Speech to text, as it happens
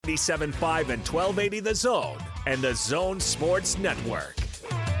97.5 and 1280 The Zone and The Zone Sports Network.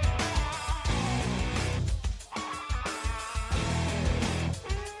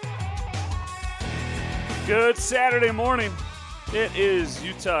 Good Saturday morning. It is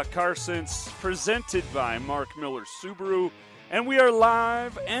Utah Car Sense presented by Mark Miller Subaru, and we are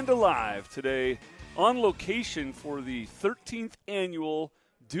live and alive today on location for the 13th annual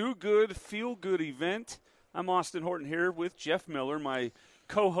Do Good, Feel Good event. I'm Austin Horton here with Jeff Miller, my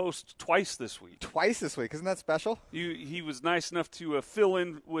co-host twice this week. Twice this week, isn't that special? He was nice enough to fill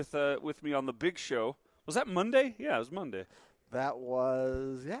in with me on the big show. Was that Monday? Yeah, it was Monday. That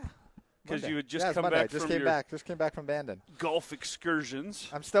was Because you had just Monday. come back just from came your back. Just came back from Bandon. golf excursions.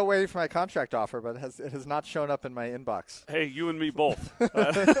 I'm still waiting for my contract offer, but it has not shown up in my inbox. Hey, you and me both. But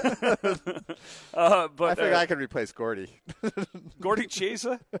I think I could replace Gordy. Gordy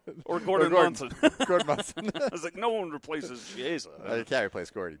Chiesa or Gordon Munson? Gordon Munson. I was like, no one replaces Chiesa. You can't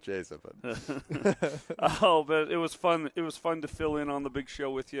replace Gordy Chiesa, but But it was fun. It was fun to fill in on the big show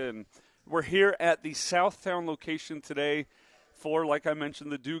with you, and we're here at the Southtown location today for, like I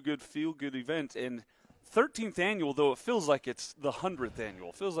mentioned, the Do Good, Feel Good event. And 13th annual, though it feels like it's the 100th annual.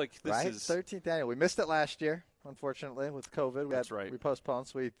 It feels like this is 13th annual. We missed it last year, unfortunately, with COVID. That's right. We postponed.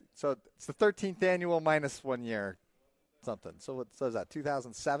 So it's the 13th annual minus 1 year something. So what is that,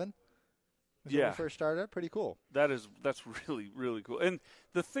 2007? When we first started? Pretty cool. That's really, really cool. And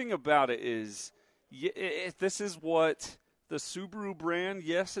the thing about it is, this is what the Subaru brand,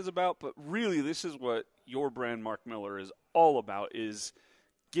 is about, but really this is what your brand, Mark Miller, is all about, is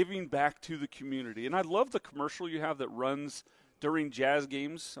giving back to the community. And I love the commercial you have that runs during Jazz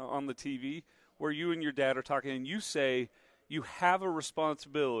games on the TV where you and your dad are talking, and you say you have a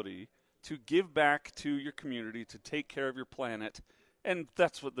responsibility to give back to your community, to take care of your planet. And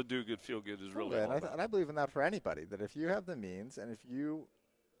that's what the Do Good, Feel Good is really all about. And I believe in that for anybody, that if you have the means and if you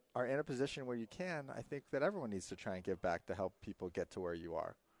are in a position where you can, I think that everyone needs to try and give back to help people get to where you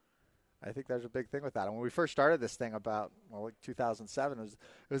are. I think there's a big thing with that. And when we first started this thing about, 2007, it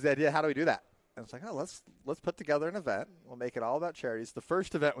was the idea, how do we do that? And it's like, let's put together an event. We'll make it all about charities. The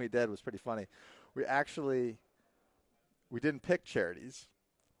first event we did was pretty funny. We didn't pick charities.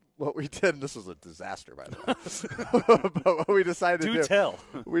 What we did, and this was a disaster, by the way, but what we decided to do,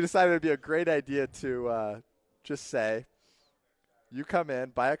 we decided it'd be a great idea to just say, you come in,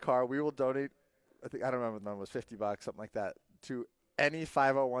 buy a car, we will donate, I don't remember the number, it was $50, something like that, to any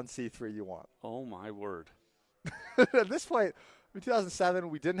 501c3 you want. Oh, my word. At this point, in 2007,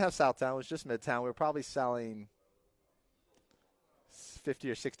 we didn't have Southtown. It was just Midtown. We were probably selling 50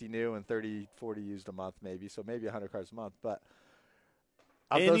 or 60 new and 30, 40 used a month maybe, so maybe 100 cars a month. But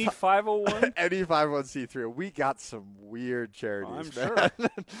any 501? Any 501c3. We got some weird charities. I'm sure.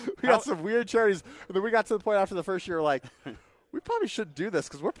 We got some weird charities. And then we got to the point after the first year, like, we probably shouldn't do this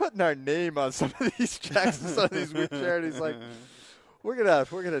because we're putting our name on some of these checks and some of these weird charities. Like, we're gonna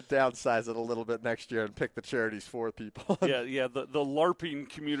downsize it a little bit next year and pick the charities for people. Yeah. The LARPing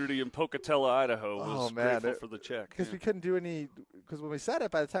community in Pocatello, Idaho was grateful for the check. Because we couldn't do any. Because when we said it,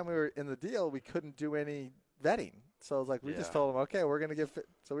 by the time we were in the deal, we couldn't do any vetting. So I was like, we just told them, okay, we're going to give.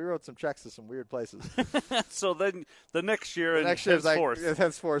 So we wrote some checks to some weird places. So then the next year,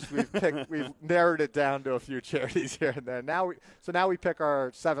 henceforth, we've narrowed it down to a few charities here and there. Now we pick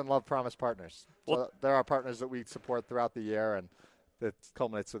our 7 Love Promise partners. So they're our partners that we support throughout the year, and that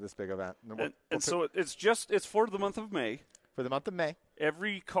culminates with this big event. So it's for the month of May. For the month of May.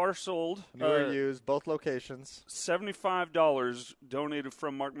 Every car sold, new or used, both locations. $75 donated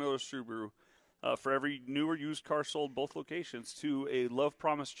from Mark Miller Subaru. For every new or used car sold, both locations, to a Love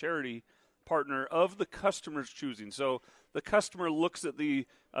Promise charity partner of the customer's choosing. So the customer looks at the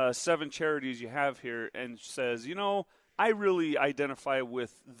 7 charities you have here and says, I really identify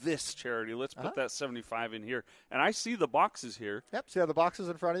with this charity. Let's put that 75 in here. And I see the boxes here. Yep, so you have the boxes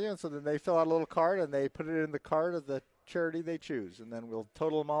in front of you, and so then they fill out a little card, and they put it in the card of the charity they choose. And then we'll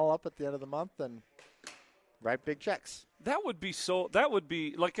total them all up at the end of the month and write big checks. That would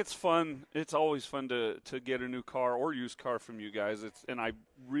be like, it's fun. It's always fun to get a new car or used car from you guys. And I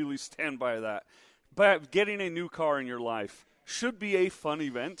really stand by that. But getting a new car in your life should be a fun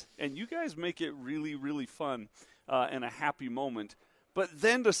event, and you guys make it really, really fun and a happy moment. But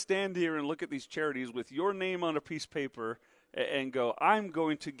then to stand here and look at these charities with your name on a piece of paper and go, I'm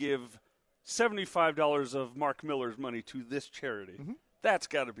going to give $75 of Mark Miller's money to this charity. Mm-hmm. That's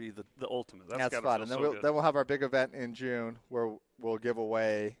got to be the ultimate. That's fun. And then we'll have our big event in June where we'll give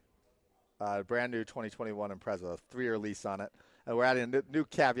away a brand new 2021 Impreza, a 3-year lease on it. And we're adding a new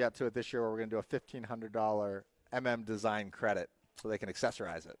caveat to it this year where we're going to do a $1,500 MM Design credit so they can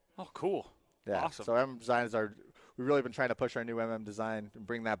accessorize it. Oh, cool. Yeah. Awesome. So MM Design is we've really been trying to push our new MM design and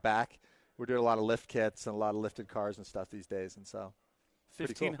bring that back. We're doing a lot of lift kits and a lot of lifted cars and stuff these days, and so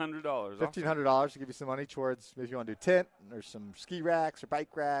 $1,500. $1,500 to give you some money towards if you want to do tint or some ski racks or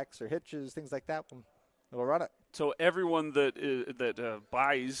bike racks or hitches, things like that. It'll run it. So everyone that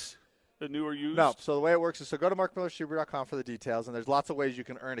buys a new or used? No. So the way it works is go to markmillersubaru.com for the details, and there's lots of ways you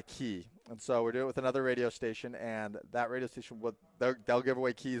can earn a key. And so we're doing it with another radio station, and that radio station, they'll give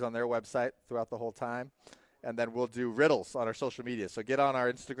away keys on their website throughout the whole time. And then we'll do riddles on our social media. So get on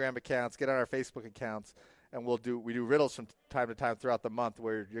our Instagram accounts, get on our Facebook accounts, and we do riddles from time to time throughout the month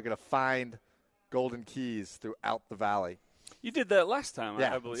where you're going to find golden keys throughout the valley. You did that last time,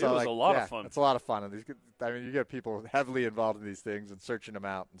 yeah. I believe. So it was a lot of fun. It's a lot of fun. And you get people heavily involved in these things and searching them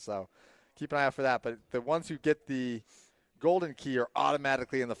out. And so keep an eye out for that. But the ones who get the golden key are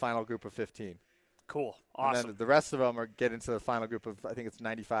automatically in the final group of 15. Cool. Awesome. And then the rest of them get into the final group of, I think it's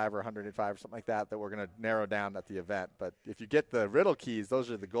 95 or 105 or something like that we're going to narrow down at the event. But if you get the riddle keys,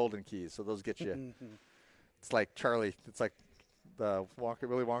 those are the golden keys. So those get you. It's like Charlie. It's like the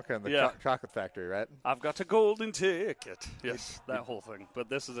Willy Wonka and the chocolate factory, right? I've got a golden ticket. Yes, that whole thing. But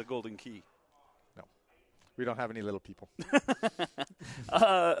this is a golden key. No. We don't have any little people.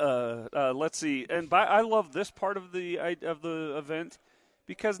 Let's see. And I love this part of the event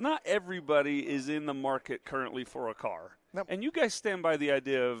because not everybody is in the market currently for a car. Nope. And you guys stand by the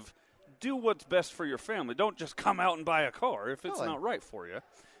idea of do what's best for your family. Don't just come out and buy a car if it's not right for you.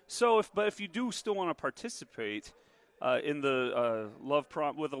 So, if you do still want to participate in the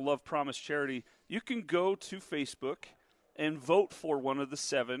with a Love Promise charity, you can go to Facebook and vote for one of the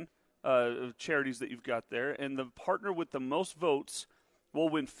 7 charities that you've got there, and the partner with the most votes will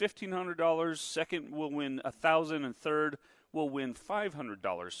win $1,500. Second will win $1,000, and third will win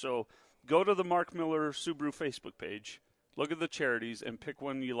 $500. So, go to the Mark Miller Subaru Facebook page. Look at the charities and pick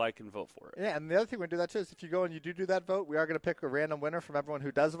one you like and vote for it. Yeah, and the other thing we do that too is if you go and you do that vote, we are going to pick a random winner from everyone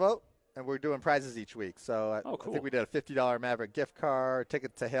who does vote, and we're doing prizes each week. So cool. I think we did a $50 Maverick gift card,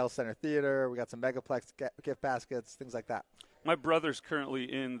 ticket to Hale Center Theater. We got some Megaplex gift baskets, things like that. My brother's currently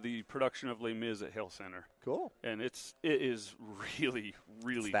in the production of Les Mis at Hale Center. Cool. And it is really,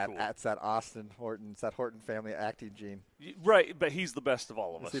 really cool. It's that Austin Horton, it's that Horton family acting gene. Right, but he's the best of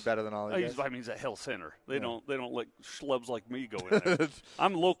all of us. Is he better than all of you guys? I mean, he's at Hale Center. They don't let schlubs like me go in there.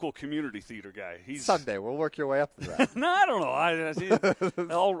 I'm a local community theater guy. Sunday, we'll work your way up to that. No, I don't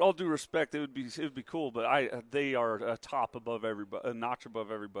know. All due respect, it would be cool, but they are a notch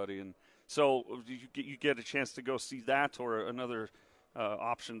above everybody, and so you get a chance to go see that or another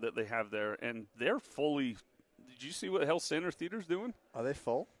option that they have there, and they're fully. Did you see what Hale Center Theater's doing? Are they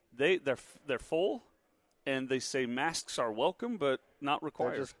full? They're full, and they say masks are welcome but not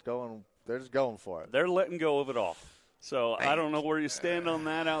required. They're just going for it. They're letting go of it all. So I don't know where you stand on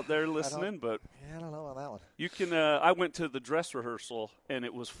that out there listening, but I don't know on that one. You can. I went to the dress rehearsal and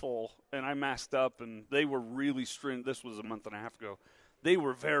it was full, and I masked up, and they were really strict. This was a month and a half ago. They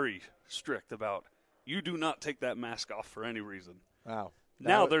were very strict about you do not take that mask off for any reason. Wow.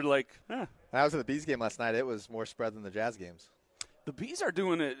 Now they're like, I was at the Bees game last night. It was more spread than the Jazz games. The Bees are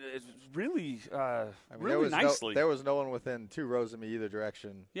doing it really, really there nicely. There was no one within 2 rows of me either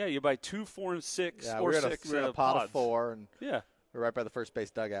direction. Yeah, you buy 2, 4, and 6, or we 6 we had a pod pods. of 4, and we're right by the first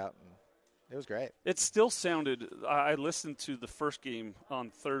base dugout, and it was great. It still sounded. I listened to the first game on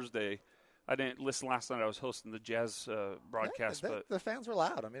Thursday. I didn't listen last night. I was hosting the Jazz broadcast, but the fans were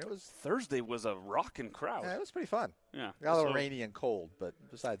loud. I mean, Thursday was a rocking crowd. Yeah, it was pretty fun. Yeah, it got a little rainy and cold, but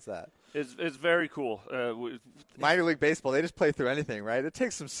besides that, it's very cool. Minor League Baseball, they just play through anything, right? It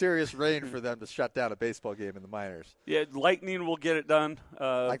takes some serious rain for them to shut down a baseball game in the minors. Yeah, lightning will get it done.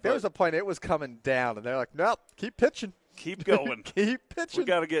 There was a point it was coming down, and they're like, "Nope, keep pitching, keep going, keep pitching." We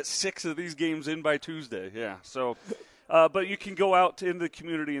got to get 6 of these games in by Tuesday. Yeah, so. But you can go out in the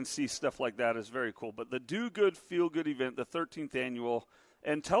community and see stuff like that. It's very cool. But the Do Good, Feel Good event, the 13th annual,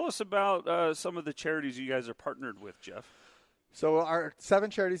 and tell us about some of the charities you guys are partnered with, Jeff. So our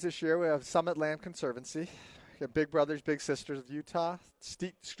 7 charities this year, we have Summit Land Conservancy, Big Brothers Big Sisters of Utah,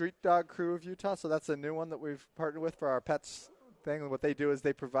 Street Dog Crew of Utah. So that's a new one that we've partnered with for our pets thing. And what they do is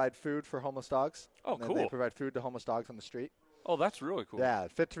they provide food for homeless dogs. Oh, cool. They provide food to homeless dogs on the street. Oh, that's really cool. Yeah,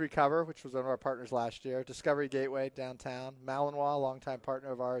 Fit to Recover, which was one of our partners last year. Discovery Gateway downtown. Malinois, longtime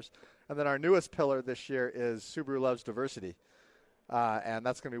partner of ours. And then our newest pillar this year is Subaru Loves Diversity. And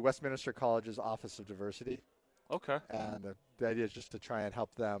that's going to be Westminster College's Office of Diversity. Okay. And the idea is just to try and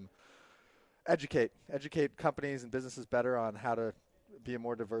help them educate companies and businesses better on how to be a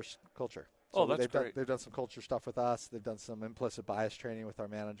more diverse culture. So that's great. They've done some culture stuff with us. They've done some implicit bias training with our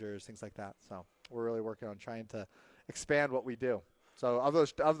managers, things like that. So we're really working on trying to expand what we do. So of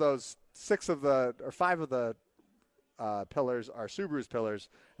those 5 of the pillars are Subaru's pillars,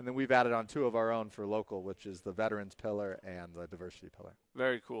 and then we've added on 2 of our own for local, which is the Veterans Pillar and the Diversity Pillar.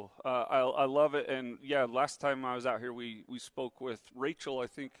 Very cool. I love it. And, yeah, last time I was out here, we spoke with Rachel, I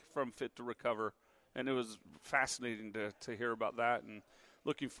think, from Fit to Recover, and it was fascinating to hear about that, and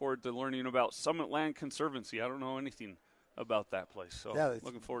looking forward to learning about Summit Land Conservancy. I don't know anything about that place, so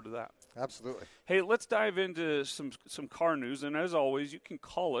looking forward to that. Absolutely. Hey, let's dive into some car news, and as always, you can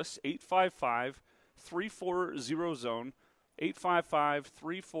call us 855-340-ZONE,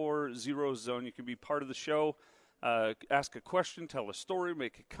 855-340-ZONE. You can be part of the show, ask a question, tell a story,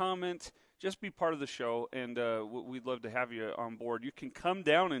 make a comment, just be part of the show, and we'd love to have you on board. You can come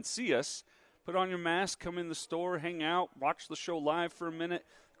down and see us, put on your mask, come in the store, hang out, watch the show live for a minute,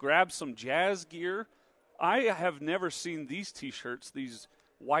 grab some jazz gear. I have never seen these T-shirts, these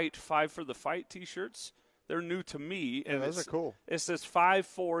white 5 for the Fight T-shirts. They're new to me. And those are cool. It says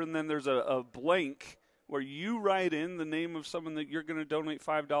 5-4, and then there's a blank where you write in the name of someone that you're going to donate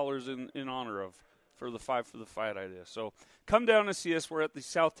 $5 in honor of for the 5 for the Fight idea. So come down and see us. We're at the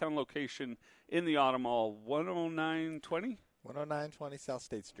Southtown location in the Auto Mall, 10920? 10920 South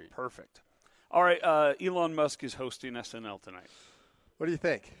State Street. Perfect. All right, Elon Musk is hosting SNL tonight. What do you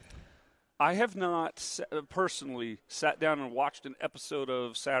think? I have not personally sat down and watched an episode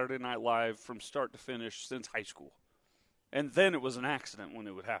of Saturday Night Live from start to finish since high school, and then it was an accident when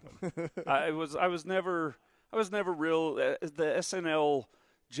it would happen. I was never real. The SNL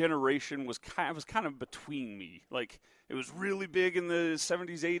generation was kind of between me. Like, it was really big in the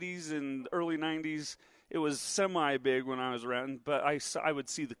 70s, 80s, and early 90s. It was semi big when I was around, but I would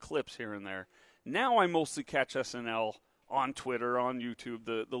see the clips here and there. Now I mostly catch SNL on Twitter, on YouTube,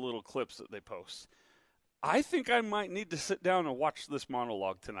 the little clips that they post. I think I might need to sit down and watch this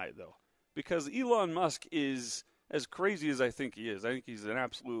monologue tonight, though, because Elon Musk is as crazy as I think he is. I think he's an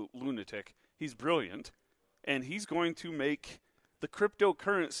absolute lunatic. He's brilliant, and he's going to make the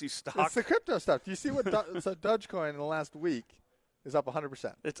cryptocurrency stock. It's the crypto stuff. Do you see what so Dogecoin in the last week is up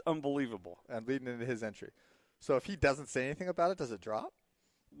 100%? It's unbelievable. And leading into his entry. So if he doesn't say anything about it, does it drop?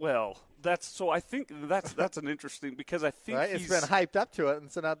 Well, I think that's an interesting, because I think right? It's been hyped up to it,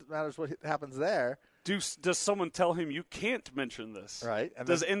 and so now it matters what happens there. Does someone tell him you can't mention this? Right. And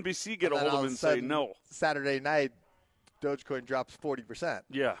does NBC get a hold of him and say no? Saturday night, Dogecoin drops 40%.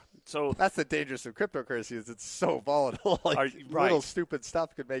 Yeah. So that's the dangerous of cryptocurrency, is it's so volatile. Little stupid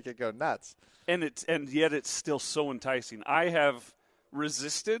stuff could make it go nuts. And yet it's still so enticing. I have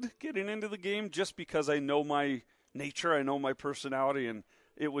resisted getting into the game just because I know my nature, I know my personality, and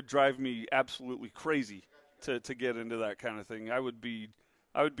it would drive me absolutely crazy to get into that kind of thing. I would be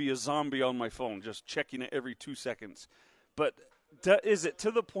a zombie on my phone, just checking it every 2 seconds. But is it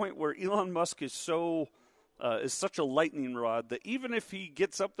to the point where Elon Musk is such a lightning rod that even if he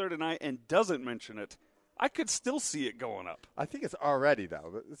gets up there tonight and doesn't mention it, I could still see it going up? I think it's already,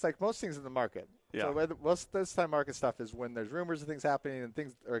 though. It's like most things in the market. Yeah. So most of this time market stuff is when there's rumors of things happening and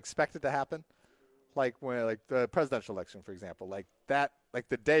things are expected to happen. Like the presidential election, for example, like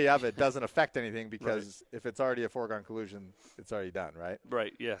the day of it doesn't affect anything because if it's already a foregone conclusion, it's already done, right?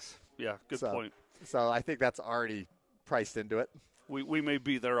 Right. Yes. Yeah. Good point. So I think that's already priced into it. We may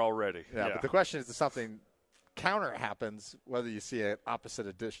be there already. Yeah. But the question is, if something counter happens, whether you see an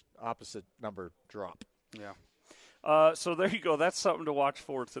opposite number drop. Yeah. So there you go. That's something to watch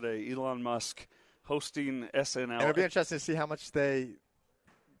for today. Elon Musk hosting SNL. And it'll be interesting to see how much they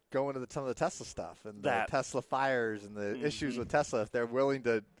go into some of the Tesla stuff and the Tesla fires and the issues with Tesla, if they're willing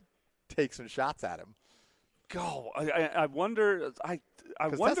to take some shots at him. Go. I wonder. I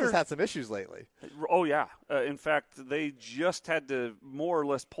wonder. Tesla's had some issues lately. Oh yeah. In fact, they just had to more or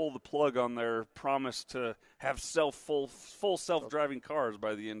less pull the plug on their promise to have full self-driving cars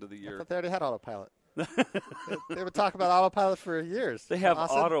by the end of the year. I thought they already had autopilot. They would talk about autopilot for years. They have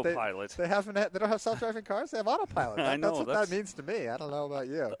autopilot. They don't have self-driving cars. They have autopilot. I know. That's what that means to me. I don't know about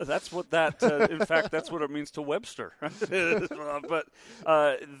you. That's what that. In fact, that's what it means to Webster. But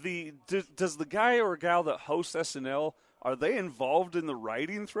does the guy or gal that hosts SNL, are they involved in the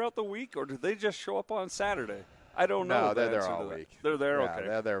writing throughout the week, or do they just show up on Saturday? I don't know. No, they're there all week. They're there. Yeah, okay.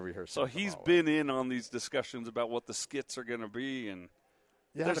 They're there rehearsing. So he's been in on these discussions about what the skits are going to be and.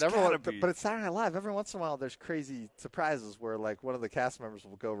 Yeah, but it's Saturday Night Live. Every once in a while, there's crazy surprises where, like, one of the cast members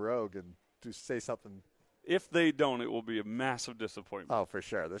will go rogue and say something. If they don't, it will be a massive disappointment. Oh, for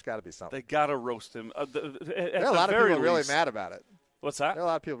sure. There's got to be something. They got to roast him. There are a lot of people really mad about it. What's that? There are a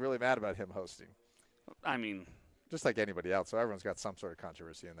lot of people really mad about him hosting. I mean, just like anybody else. So everyone's got some sort of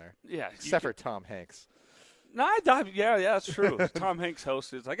controversy in there. Yeah, except for Tom Hanks. No, yeah, that's true. Tom Hanks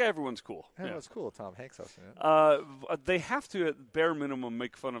hosted. It's like everyone's cool. Yeah, it's cool. Tom Hanks hosting it. They have to, at bare minimum,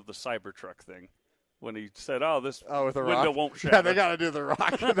 make fun of the Cybertruck thing, when he said, "Oh, this with the window rock. won't shatter." Yeah, they got to do the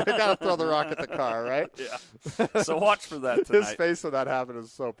rock. They got to throw the rock at the car, right? Yeah. So watch for that tonight. His face when that happened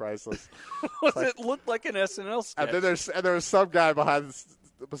is so priceless. It looked like an SNL sketch. And then there was some guy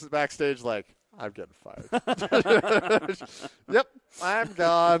backstage like, I'm getting fired. Yep, I'm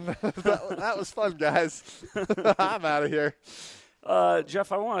gone. that was fun, guys. I'm out of here.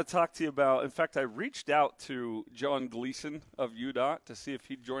 Jeff, I want to talk to you about, in fact, I reached out to John Gleason of UDOT to see if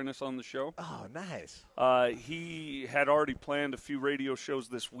he'd join us on the show. Oh, nice. He had already planned a few radio shows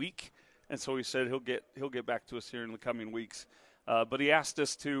this week, and so he said he'll get back to us here in the coming weeks. But he asked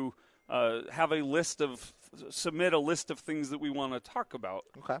us to submit a list of things that we want to talk about.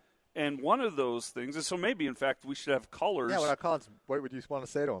 Okay. And one of those things is, so maybe, in fact, we should have callers. Yeah, when I call, what would you want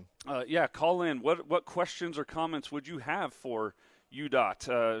to say to him? Call in. What questions or comments would you have for UDOT,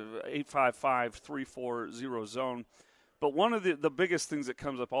 855-340-ZONE. But one of the biggest things that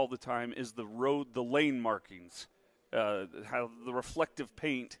comes up all the time is the lane markings, how the reflective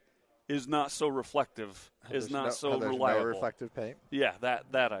paint is not so reflective, so reliable. No reflective paint? Yeah,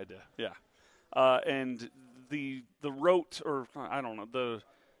 that idea, yeah. And the rote, or I don't know, the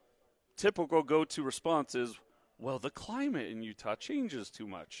typical go-to response is, well, the climate in Utah changes too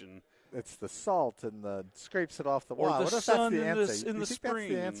much, and it's the salt and the scrapes it off the wall. Or the what if sun that's the answer? in the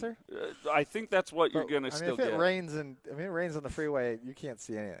spring. That's the answer? I think that's what you're going to still get. If it rains it rains on the freeway, you can't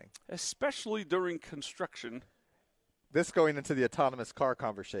see anything. Especially during construction. This going into the autonomous car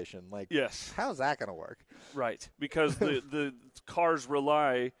conversation, like, yes, how's that going to work? Right, because the cars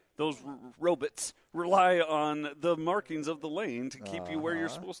those robots rely on the markings of the lane to keep you where you're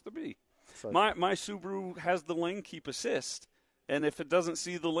supposed to be. So my Subaru has the lane keep assist. And if it doesn't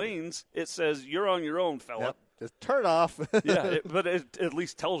see the lanes, it says, you're on your own, fella. Yep. Just turn off. But it at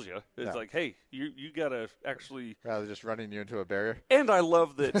least tells you. It's like, hey, you got to actually. Rather just running you into a barrier. And I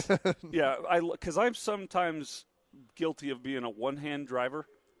love that. Because I'm sometimes guilty of being a one-hand driver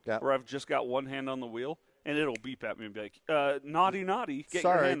where I've just got one hand on the wheel. And it'll beep at me and be like, naughty, get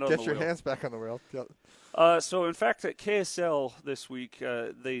your hand on the wheel. Get your hands back on the wheel. Yep. So, in fact, at KSL this week,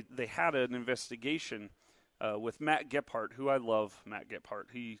 they had an investigation with Matt Gephardt, who I love. Matt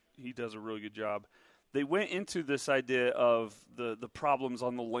Gephardt, he does a really good job. They went into this idea of the problems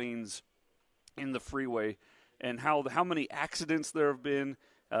on the lanes in the freeway and how many accidents there have been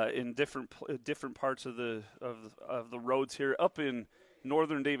in different parts of the roads here up in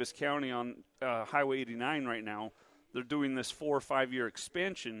northern Davis County on Highway 89 right now. They're doing this 4 or 5 year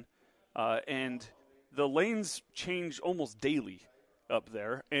expansion, and the lanes change almost daily up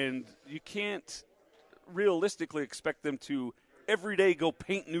there, and you can't realistically expect them to every day go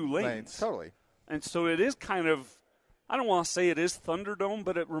paint new lanes. Totally. And so it is kind of, I don't want to say it is Thunderdome,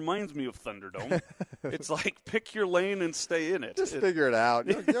 but it reminds me of Thunderdome. It's like pick your lane and stay in it. Just figure it out.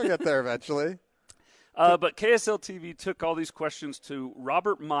 You'll get there eventually. But KSL TV took all these questions to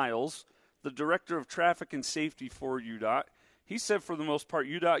Robert Miles, the Director of Traffic and Safety for UDOT. He said for the most part,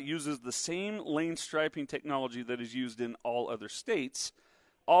 UDOT uses the same lane striping technology that is used in all other states.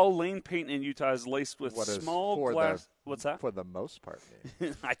 All lane paint in Utah is laced with small glass. What's that? For the most part,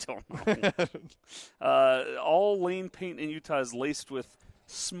 I don't know. All lane paint in Utah is laced with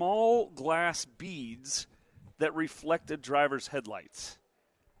small glass beads that reflect a driver's headlights.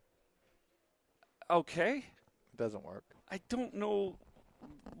 Okay. It doesn't work. I don't know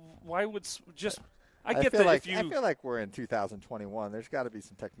why would just. I feel like we're in 2021. There's got to be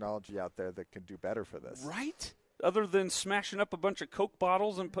some technology out there that can do better for this. Right? Other than smashing up a bunch of Coke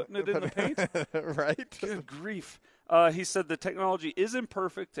bottles and putting it in the paint? Right? Good grief. He said the technology is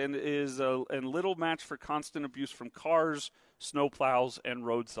imperfect and is and little match for constant abuse from cars, snowplows, and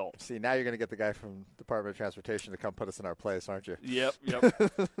road salt. See, now you're going to get the guy from Department of Transportation to come put us in our place, aren't you? Yep.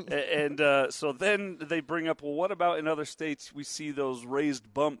 And so then they bring up, well, what about in other states we see those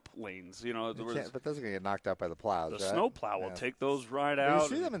raised bump lanes? But those are going to get knocked out by the plows, The right? snowplow will take those right out.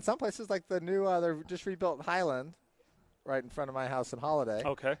 You see them in some places, like the new, they're just rebuilt Highland right in front of my house in Holiday.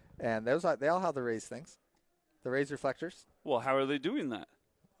 Okay. And they all have the raised things, the raised reflectors. Well, how are they doing that?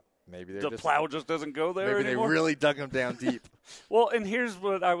 Maybe the plow just doesn't go there anymore? They really dug them down deep. Well, and here's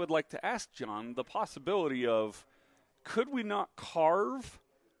what I would like to ask, John. The possibility of, could we not carve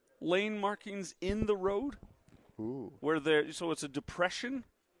lane markings in the road? Ooh. So it's a depression,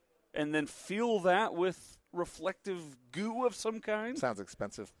 and then fill that with reflective goo of some kind? Sounds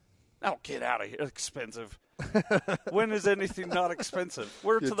expensive. Oh, get out of here. Expensive. When is anything not expensive?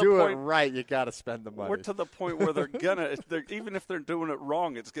 We're you to the do point, it right, you got to spend the money. We're to the point where even if they're doing it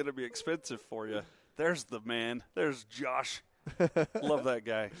wrong, it's going to be expensive for you. There's the man. There's Josh. Love that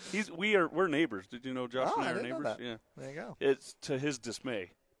guy. We're neighbors. Did you know Josh and I are neighbors? Know that. Yeah. There you go. It's to his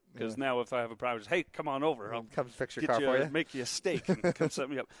dismay. Because now if I have a problem, hey, come on over. I'll come fix your get car for you. Make you a steak and come set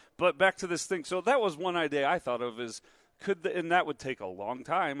me up. But back to this thing. So that was one idea I thought of is and that would take a long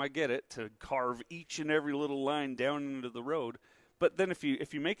time, I get it, to carve each and every little line down into the road. But then if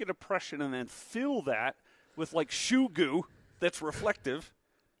you make a depression and then fill that with like shoe goo that's reflective,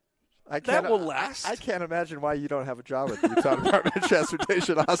 that will last. I can't imagine why you don't have a job at the Utah Department of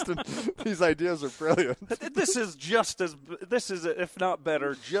Transportation, Austin. These ideas are brilliant. This is if not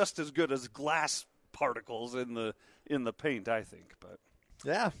better, just as good as glass particles in the paint, I think. But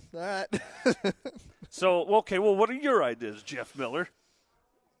yeah, all right. So okay, well, what are your ideas, Jeff Miller?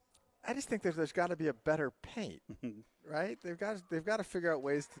 I just think there's got to be a better paint, right? They've got to figure out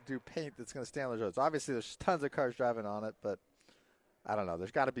ways to do paint that's going to stay on the roads. Obviously, there's tons of cars driving on it, but I don't know.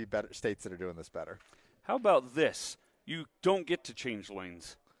 There's got to be better states that are doing this better. How about this? You don't get to change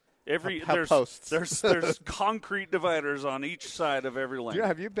lanes. There's concrete dividers on each side of every lane.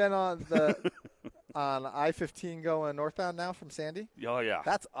 Have you been on the on I-15 going northbound now from Sandy? Oh yeah,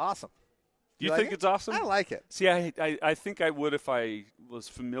 that's awesome. You like think it's awesome? I like it. See, I think I would if I was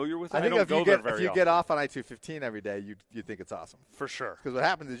familiar with it. I think if you get off on I-215 every day, you think it's awesome. For sure. Because what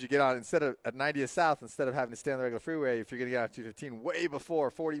happens is you get on instead of at 90th South, instead of having to stay on the regular freeway, if you're going to get on 215 way before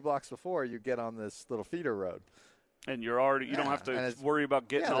 40 blocks before, you get on this little feeder road. And you don't have to worry about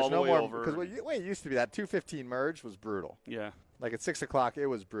getting all the way over. Because the way it used to be, that 215 merge was brutal. Yeah. Like at 6 o'clock, it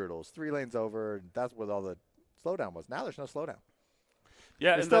was brutal. It was 3 lanes over, and that's what all the slowdown was. Now there's no slowdown.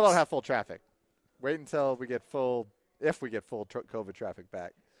 Yeah, we still don't have full traffic. Wait until we get if we get full COVID traffic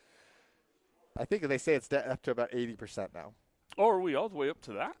back. I think they say it's up to about 80% now. Oh, are we all the way up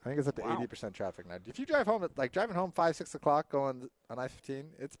to that? I think it's up to 80% traffic now. If you drive home, driving home 5, 6 o'clock going on I-15,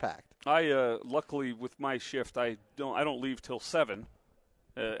 it's packed. I luckily with my shift, I don't leave till 7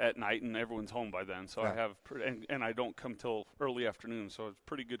 at night, and everyone's home by then. So I have, and I don't come till early afternoon, so it's a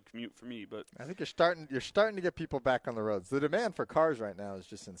pretty good commute for me. But I think you're starting to get people back on the roads. The demand for cars right now is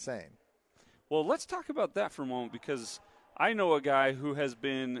just insane. Well, let's talk about that for a moment because I know a guy who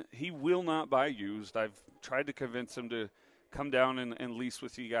he will not buy used. I've tried to convince him to come down and lease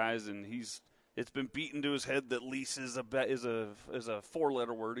with you guys, and it's been beaten to his head that lease is a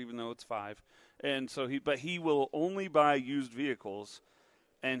 4-letter word, even though it's 5. And so he will only buy used vehicles.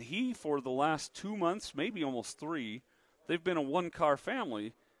 And for the last 2 months, maybe almost 3, they've been a one-car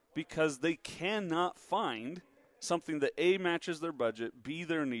family because they cannot find something that A, matches their budget, B,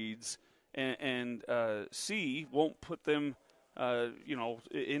 their needs, and C, won't put them,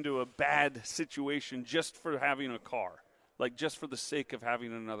 into a bad situation just for having a car, like just for the sake of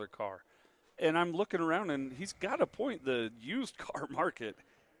having another car. And I'm looking around, and he's got a point. The used car market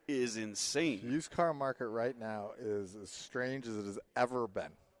is insane. The used car market right now is as strange as it has ever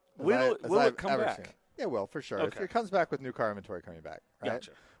been. Will it come back? It will, for sure. Okay. It comes back with new car inventory coming back. Right?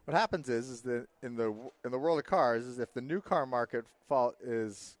 Gotcha. What happens is that in the world of cars is if the new car market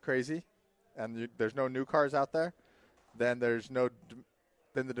is crazy, and there's no new cars out there, then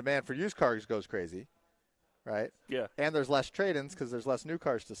then the demand for used cars goes crazy, right? Yeah. And there's less trade-ins because there's less new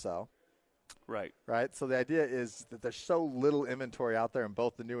cars to sell. Right. Right. So the idea is that there's so little inventory out there in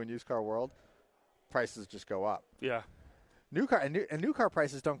both the new and used car world, prices just go up. Yeah. New car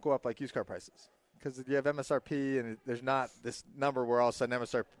prices don't go up like used car prices because you have MSRP and there's not this number where all of a sudden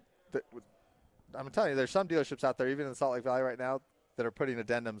MSRP. I'm telling you, there's some dealerships out there, even in Salt Lake Valley right now, that are putting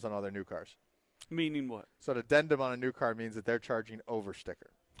addendums on all their new cars. Meaning what? So an addendum on a new car means that they're charging over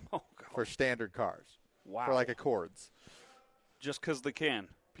sticker for standard cars. Wow. For like Accords. Just because they can.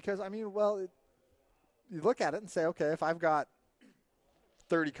 Because, you look at it and say, okay, if I've got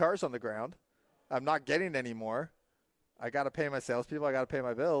 30 cars on the ground, I'm not getting any more. I got to pay my salespeople. I got to pay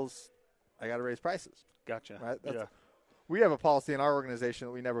my bills. I got to raise prices. Gotcha. Right? Yeah. We have a policy in our organization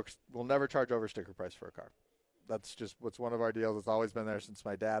that we'll never charge over sticker price for a car. That's just what's one of our deals. It's always been there since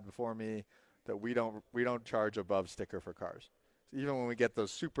my dad before me, that we don't charge above sticker for cars. So even when we get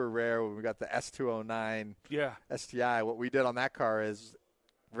those super rare, when we got the S209 STI, what we did on that car is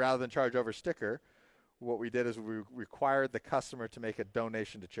rather than charge over sticker, what we did is we required the customer to make a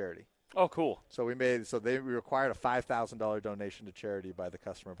donation to charity. Oh, cool. So we required a $5,000 donation to charity by the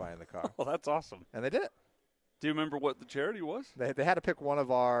customer buying the car. Oh, that's awesome. And they did it. Do you remember what the charity was? They had to pick one of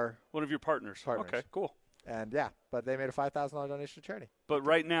your partners. Okay, cool. And but they made a $5,000 donation to charity. But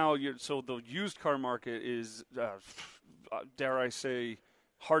right now, so the used car market is, dare I say,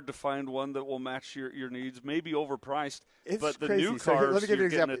 hard to find one that will match your needs. Maybe overpriced. It's but the crazy. new cars. Let me give you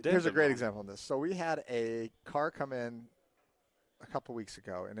an example. Here's a great on. example of this. So we had a car come in a couple weeks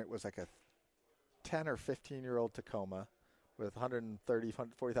ago, and it was like a 10 or 15-year-old Tacoma with 130,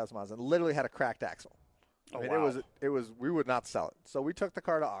 140,000 miles, and literally had a cracked axle. I mean, wow. it was. We would not sell it, so we took the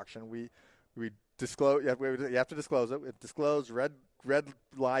car to auction. We disclose. You have to disclose it. It disclosed red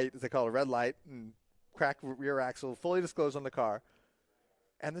light, as they call it, a red light, and cracked rear axle, fully disclosed on the car.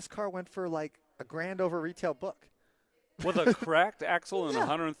 And this car went for like $1,000 over retail book. With a cracked axle and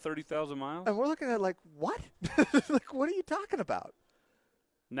 130,000 miles? And we're looking at like, what? Like, what are you talking about?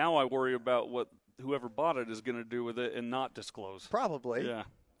 Now I worry about what whoever bought it is going to do with it and not disclose. Probably.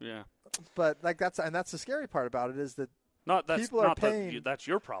 Yeah. But like that's the scary part about it is that people are not paying. that's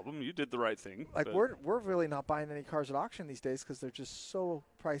your problem. You did the right thing. Like we're really not buying any cars at auction these days because they're just so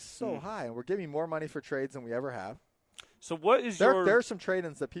priced so high, and we're giving more money for trades than we ever have. So what is there are some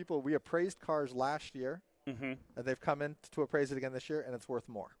trade-ins that we appraised cars last year, and they've come in to appraise it again this year, and it's worth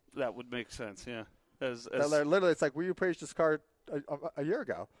more. That would make sense, yeah. Literally, it's like we appraised this car a year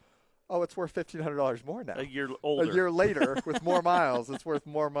ago. Oh, it's worth $1,500 more now. A year older. A year later, with more miles, it's worth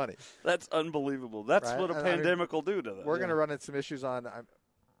more money. That's unbelievable. That's right? what a pandemic will do to them. We're going to run into some issues on.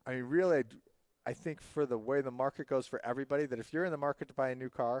 I mean, really, I think for the way the market goes for everybody, that if you're in the market to buy a new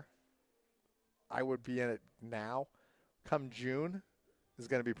car, I would be in it now. Come June, is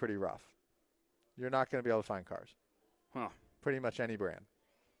going to be pretty rough. You're not going to be able to find cars. Huh. Pretty much any brand.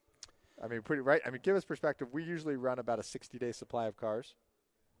 I mean, right. I mean, give us perspective. We usually run about a 60-day supply of cars.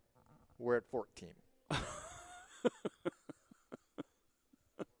 We're at 14.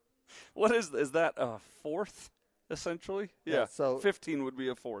 What is that a fourth, essentially? Yeah, so 15 would be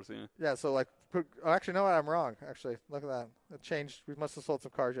a fourth, yeah. Yeah, so like, actually, no, I'm wrong. Actually, look at that. It changed. We must have sold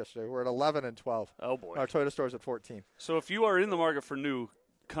some cars yesterday. We're at 11 and 12. Oh, boy. Our Toyota store's at 14. So if you are in the market for new,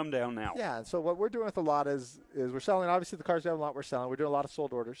 come down now. Yeah, and so what we're doing with a lot is we're selling, obviously the cars we have a lot we're selling. We're doing a lot of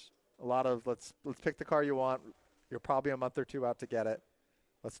sold orders. A lot of let's pick the car you want. You're probably a month or two out to get it.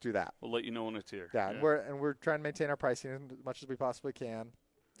 Let's do that. We'll let you know when it's here. Yeah, and we're trying to maintain our pricing as much as we possibly can.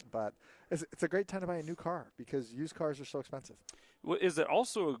 But it's a great time to buy a new car because used cars are so expensive. Well, is it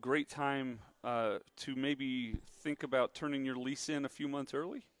also a great time to maybe think about turning your lease in a few months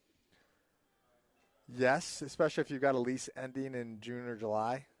early? Yes, especially if you've got a lease ending in June or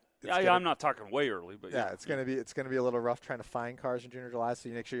July. I'm not talking way early, but it's going to be a little rough trying to find cars in June or July. So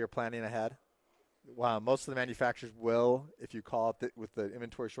you make sure you're planning ahead. Wow, most of the manufacturers will, if you call it with the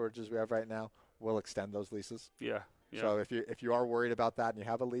inventory shortages we have right now, will extend those leases. Yeah. So if you are worried about that and you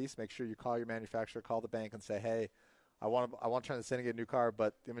have a lease, make sure you call your manufacturer, call the bank, and say, hey, I want to try to send and get a new car,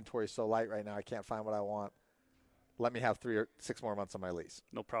 but the inventory is so light right now, I can't find what I want. Let me have 3 or 6 more months on my lease.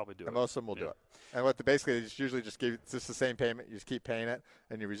 They'll probably do it. And most of them will do it. And basically they usually just give it's just the same payment. You just keep paying it,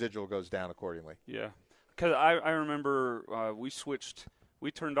 and your residual goes down accordingly. Yeah, because I remember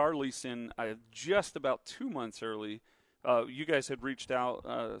we turned our lease in just about 2 months early. You guys had reached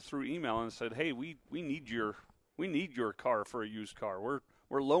out through email and said, hey, we need your car for a used car.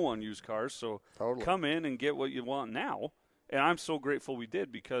 We're low on used cars, so come in and get what you want now. And I'm so grateful we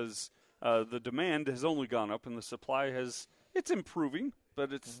did because the demand has only gone up and the supply it's improving,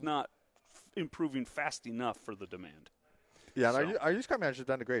 but it's not improving fast enough for the demand. Yeah, and our used car manager has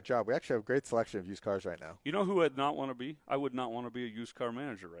done a great job. We actually have a great selection of used cars right now. You know who would not want to be? I would not want to be a used car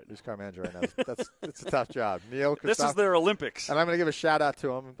manager right now. Used car manager right now. It's a tough job. Neil, this is their Olympics. And I'm going to give a shout-out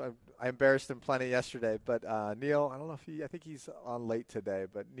to him. I embarrassed him plenty yesterday. But Neil, I don't know if I think he's on late today,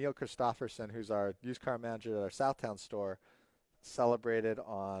 but Neil Christofferson, who's our used car manager at our Southtown store, celebrated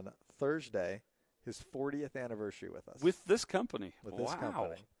on Thursday his 40th anniversary with us. With this company. With this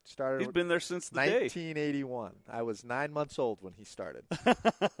company. He's been there since the 1981. I was 9 months old when he started.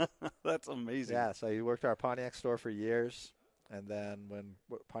 That's amazing. Yeah, so he worked at our Pontiac store for years. And then when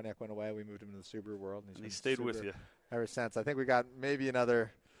Pontiac went away, we moved him to the Subaru world. And he stayed with you. Ever since. I think we got maybe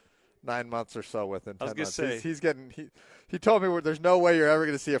another 9 months or so with him. I was going to say. He told me there's no way you're ever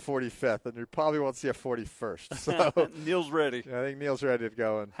going to see a 45th, and you probably won't see a 41st. So Neil's ready. I think Neil's ready to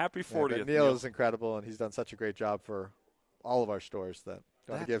go. And happy 40th. Neil is incredible, and he's done such a great job for all of our stores that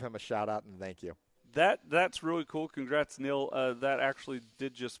I want to give him a shout-out and thank you. That's really cool. Congrats, Neil. That actually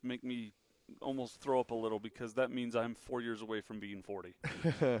did just make me almost throw up a little because that means I'm 4 years away from being 40.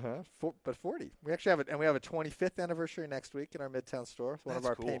 But 40. We actually have we have a 25th anniversary next week in our Midtown store with one of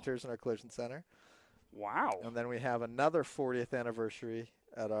our painters in our collision center. Wow. And then we have another 40th anniversary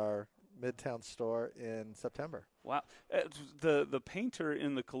at our Midtown store in September. Wow. The painter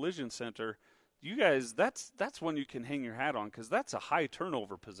in the collision center, you guys, that's one you can hang your hat on because that's a high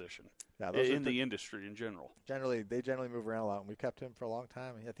turnover position in the industry in general. They generally move around a lot, and we've kept him for a long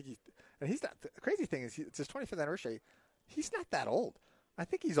time. And I think he's not. The crazy thing is, it's his 25th anniversary. He's not that old. I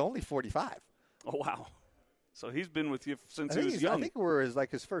think he's only 45. Oh wow! So he's been with you since he was young. I think we're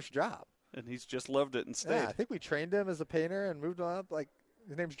his first job, and he's just loved it and stayed. Yeah, I think we trained him as a painter and moved on. Like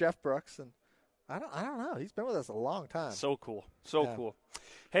his name's Jeff Brooks, and I don't know. He's been with us a long time. So cool. So Yeah. cool.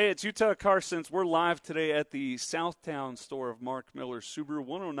 Hey, it's Utah Car Sense. We're live today at the Southtown store of Mark Miller Subaru,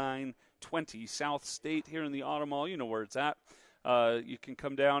 10920 South State here in the Auto Mall. You know where it's at. You can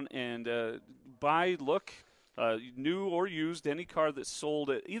come down and buy, new or used, any car that's sold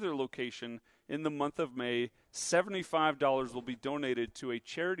at either location in the month of May. $75 will be donated to a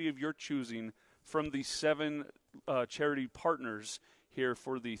charity of your choosing from the 7 charity partners here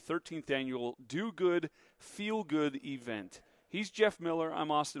for the 13th annual Do Good, Feel Good event. He's Jeff Miller. I'm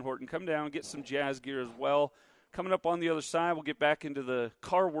Austin Horton. Come down and get some jazz gear as well. Coming up on the other side, we'll get back into the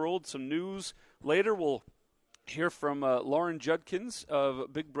car world, some news. Later, we'll hear from Lauren Judkins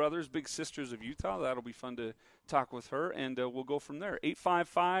of Big Brothers, Big Sisters of Utah. That'll be fun to talk with her, and we'll go from there.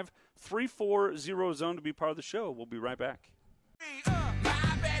 855-340-ZONE to be part of the show. We'll be right back.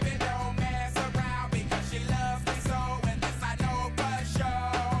 My baby don't mess around because she loves me so, and this I know for sure.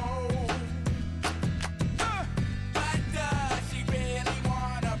 But does she really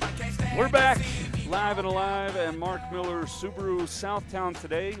wanna, but can't stand We're to back, see me live and alive, at Mark Miller Subaru Southtown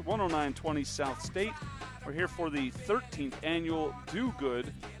today, 10920 South State. We're here for the 13th annual Do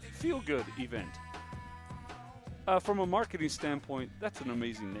Good, Feel Good event. From a marketing standpoint, that's an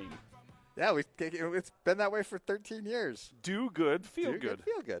amazing name. Yeah, it's been that way for 13 years. Do good, feel Do good.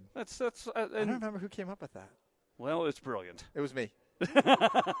 Feel good. That's I don't remember who came up with that. well, it's brilliant. It was me.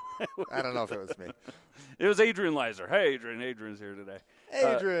 I don't know if it was me. It was Adrian Leiser. Hey, Adrian. Adrian's here today.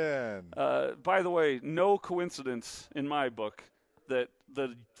 Adrian. By the way, no coincidence in my book that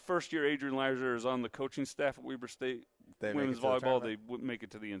the first year Adrian Leiser is on the coaching staff at Weber State They make women's it to the volleyball. They tournament? would make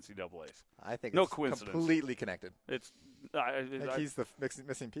it to the NCAAs. I think no it's coincidence. completely connected. It's I think he's the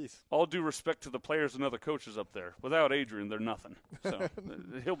missing piece. all due respect to the players and other coaches up there. Without Adrian, they're nothing. So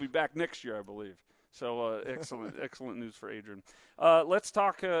he'll be back next year, I believe. So excellent news for Adrian. Let's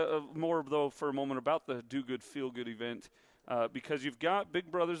talk more, though, for a moment about the Do Good, Feel Good event, because you've got Big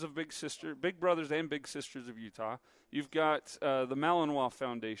Brothers and Big Sisters of Utah. You've got the Malinois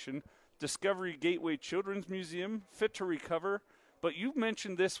Foundation, Discovery Gateway Children's Museum, Fit to Recover. But you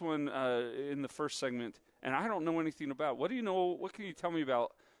mentioned this one in the first segment, and I don't know anything about. What do you know? What can you tell me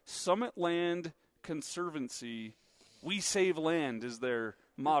about Summit Land Conservancy? We save land is their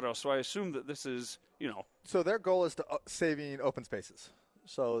motto. So I assume that this is, So their goal is to saving open spaces.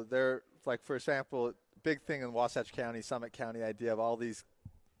 So they're, like, for example, big thing in Wasatch County, Summit County, idea of all these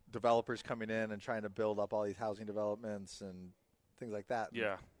developers coming in and trying to build up all these housing developments and things like that.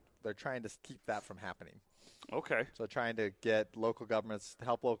 Yeah. They're trying to keep that from happening. Okay. So trying to get local governments, to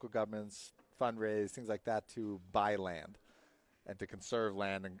help local governments fundraise, things like that, to buy land and to conserve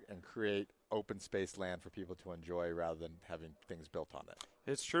land and create open space land for people to enjoy rather than having things built on it.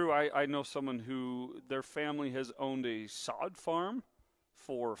 It's true. I know someone who their family has owned a sod farm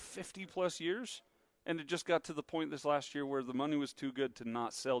for 50-plus years, and it just got to the point this last year where the money was too good to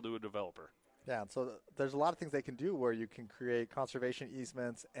not sell to a developer. Yeah, and so there's a lot of things they can do where you can create conservation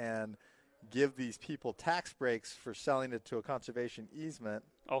easements and give these people tax breaks for selling it to a conservation easement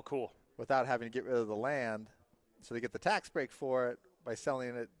Oh, cool. without having to get rid of the land. So they get the tax break for it by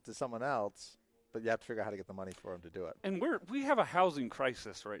selling it to someone else, but you have to figure out how to get the money for them to do it. And we have a housing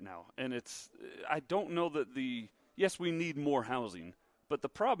crisis right now, and I don't know that yes, we need more housing, but the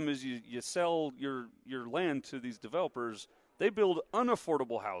problem is you sell your land to these developers. They build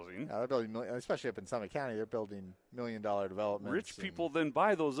unaffordable housing. Yeah, they're building, especially up in Summit County, they're building $1 million developments. Rich people then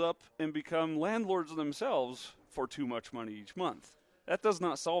buy those up and become landlords themselves for too much money each month. That does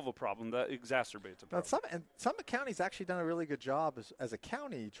not solve a problem. That exacerbates a problem. And Summit County's actually done a really good job as a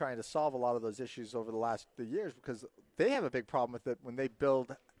county trying to solve a lot of those issues over the last few years, because they have a big problem with it when they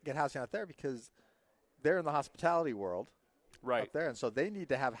get housing out there, because they're in the hospitality world Right. up there, and so they need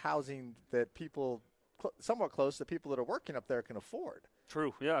to have housing that people somewhat close that people that are working up there can afford.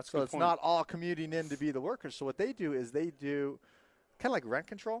 True. Yeah, that's a So good it's point. not all commuting in to be the workers. So what they do is they do kind of like rent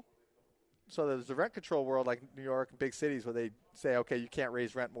control. So there's the rent control world like New York and big cities where they say, okay, you can't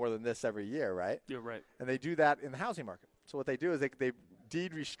raise rent more than this every year, right? You're right. And they do that in the housing market. So what they do is they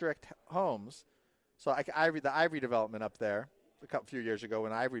deed restrict homes. So the Ivory development up there a few years ago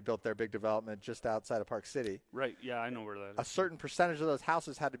when Ivory built their big development just outside of Park City, Right. Yeah, I know where that a is. certain percentage of those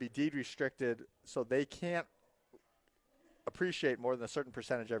houses had to be deed restricted so they can't appreciate more than a certain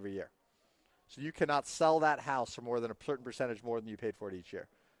percentage every year. So you cannot sell that house for more than a certain percentage more than you paid for it each year,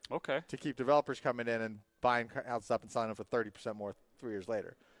 Okay. to keep developers coming in and buying houses up and selling them for 30% more 3 years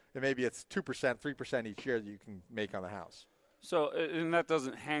later. And maybe it's 2%, 3% each year that you can make on the house. So, and that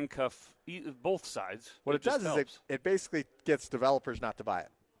doesn't handcuff both sides. What it just does is helps. it basically gets developers not to buy it.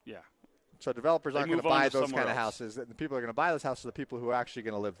 Yeah. So developers They aren't going to move on buy to those somewhere kind of else. houses. And the people who are going to buy those houses are the people who are actually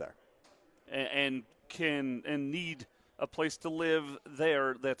going to live there. and need a place to live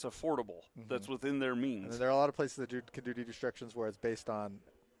there that's affordable, that's within their means. And there are a lot of places that can do deed restrictions where it's based on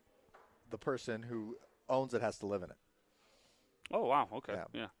the person who owns it has to live in it. Oh, wow. Okay.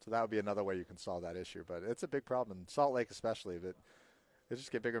 Yeah. So that would be another way you can solve that issue. But it's a big problem, in Salt Lake especially. But it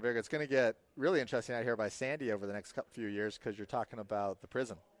just get bigger and bigger. It's going to get really interesting out here by Sandy over the next few years because you're talking about the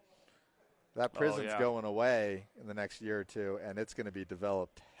prison. That prison's going away in the next year or two, and it's going to be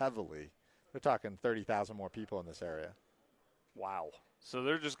developed heavily. They're talking 30,000 more people in this area. Wow. So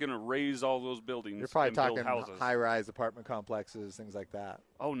they're just going to raise all those buildings. You're probably and build talking houses. high-rise apartment complexes, things like that.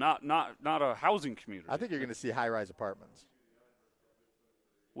 Oh, not a housing community. I think you're going to see high-rise apartments.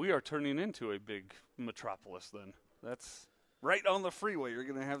 We are turning into a big metropolis then. That's right on the freeway. You're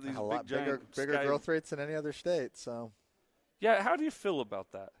going to have these A lot bigger sky... growth rates than any other state. So, yeah, how do you feel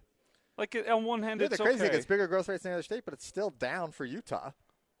about that? Like, on one hand, it's the crazy okay. thing, it's bigger growth rates than any other state, but it's still down for Utah.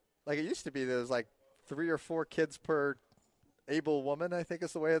 Like it used to be, there was like 3 or 4 kids per able woman, I think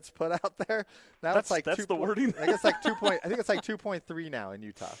is the way it's put out there. Now it's like that's the wording. I think it's like 2. I think it's like 2.3 now in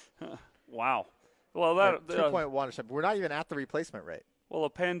Utah. Wow. Well, that 2.1 or something. We're not even at the replacement rate. Well, a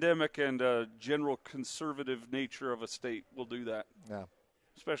pandemic and general conservative nature of a state will do that. Yeah.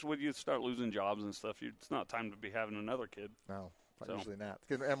 Especially when you start losing jobs and stuff. It's not time to be having another kid. No, usually not.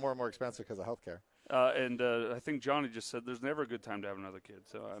 It's getting more and more expensive because of healthcare. And I think Johnny just said there's never a good time to have another kid.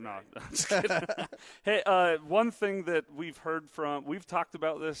 So I'm just kidding. Hey, one thing that we've talked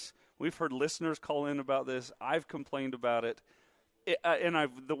about this. We've heard listeners call in about this. I've complained about it.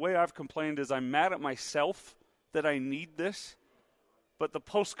 The way I've complained is I'm mad at myself that I need this, but the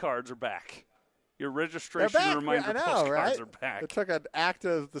postcards are back. Your registration reminder postcards are back. It took an act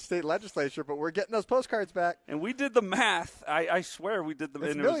of the state legislature, but we're getting those postcards back. And we did the math. I swear we did the math.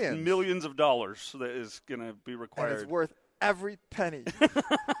 It's millions. It was millions of dollars that is going to be required. And it's worth every penny.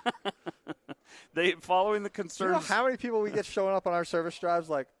 Following the concerns. Do you know how many people we get showing up on our service drives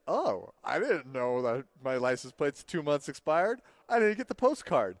like, oh, I didn't know that my license plate's 2 months expired. I didn't get the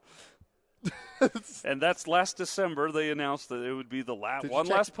postcard. And that's last December. They announced that it would be the last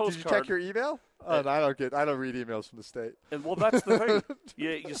postcard. Did you check your email? Oh, no, I don't read emails from the state. And well, that's the thing.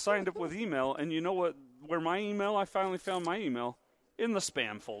 You signed up with email, and you know what? Where my email? I finally found my email in the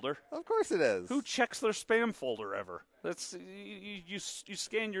spam folder. Of course it is. Who checks their spam folder ever? That's you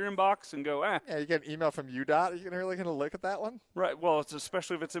scan your inbox and go, Yeah, you get an email from UDOT. Are you really going to look at that one? Right. Well, it's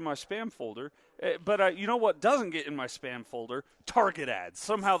especially if it's in my spam folder. But you know what doesn't get in my spam folder? Target ads.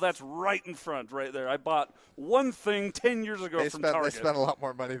 Somehow that's right in front, right there. I bought one thing 10 years ago from Target. They spend a lot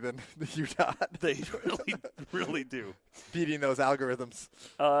more money than the UDOT. They really do. Beating those algorithms.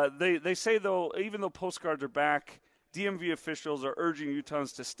 They say, though, even though postcards are back, DMV officials are urging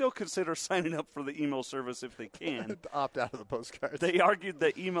Utahns to still consider signing up for the email service if they can. Opt out of the postcards. They argued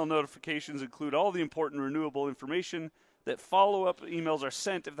that email notifications include all the important renewable information, that follow-up emails are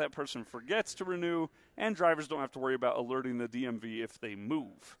sent if that person forgets to renew, and drivers don't have to worry about alerting the DMV if they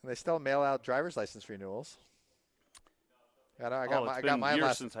move. And they still mail out driver's license renewals. I got mine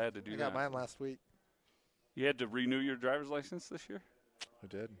years since I had to do that. I got mine last week. You had to renew your driver's license this year? I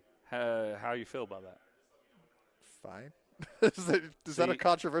did. How you feel about that? Fine. Is that a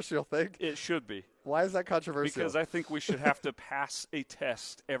controversial thing? It should be. Why is that controversial? Because I think we should have to pass a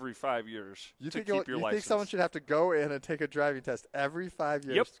test every 5 years to keep your license. You think someone should have to go in and take a driving test every 5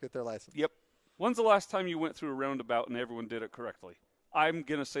 years to get their license? Yep. When's the last time you went through a roundabout and everyone did it correctly? I'm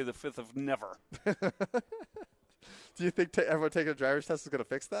going to say the 5th of never. Do you think everyone taking a driver's test is going to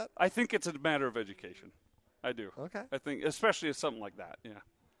fix that? I think it's a matter of education. I do. Okay. I think, especially if something like that, yeah.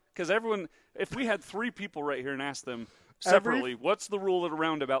 Because everyone, if we had 3 people right here and asked them separately, what's the rule at a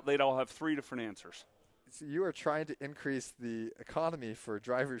roundabout, they'd all have 3 different answers. So you are trying to increase the economy for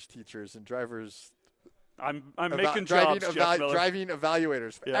driver's teachers and drivers. I'm making jobs, Jeff Miller. Driving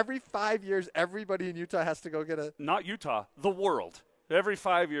evaluators. Yeah. Every 5 years, everybody in Utah has to go get a. Not Utah, the world. Every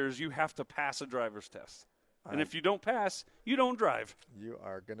 5 years, you have to pass a driver's test. And if you don't pass, you don't drive. You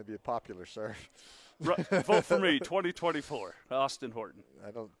are going to be popular, sir. Vote for me, 2024, Austin Horton.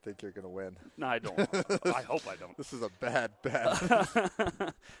 I don't think you're going to win. No, I don't. I hope I don't. This is a bad.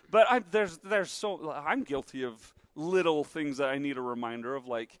 But I'm guilty of little things that I need a reminder of,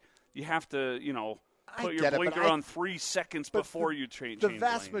 like you have to, put your blinker on 3 seconds before you change. The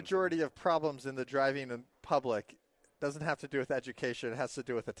vast majority of problems in the driving in public doesn't have to do with education. It has to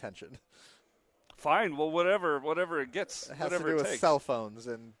do with attention. Fine. Well, whatever it gets. It has whatever to do it with takes. cell phones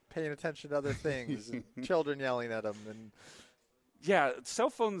and paying attention to other things and children yelling at them. And yeah,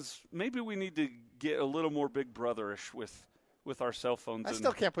 cell phones, maybe we need to get a little more Big Brother-ish with our cell phones. I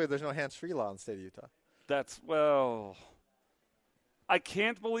still can't believe there's no hands-free law in the state of Utah. I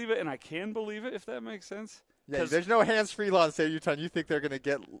can't believe it, and I can believe it if that makes sense. Yeah, 'Cause- there's no hands-free law in the state of Utah. And you think they're going to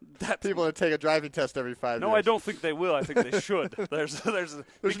get people to take a driving test every 5 years? No, I don't think they will. I think they should. There's There's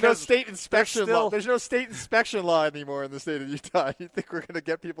because no state inspection still- law. There's no state inspection law anymore in the state of Utah. You think we're going to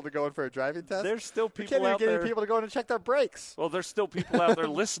get people to go in for a driving test? There's still we people can't out even there. get people to go in and check their brakes. Well, there's still people out there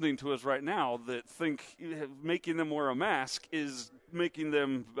listening to us right now that think making them wear a mask is making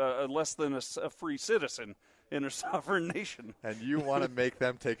them less than a free citizen in a sovereign nation. And you want to make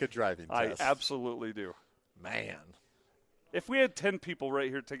them take a driving I test. absolutely do. Man. If we had 10 people right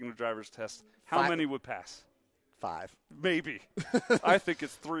here taking a driver's test, how 5. many would pass? 5. Maybe. I think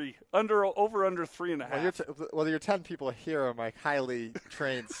it's 3. Under 3.5. Well, your 10 people here are my highly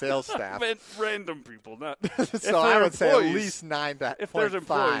trained sales I staff. meant random people, not. So I would say at least 9 to If there's 0.5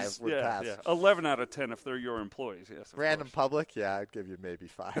 employees, would yeah, pass. yeah. 11 out of 10 if they're your employees. Yes. Of Random course. public, yeah, I'd give you maybe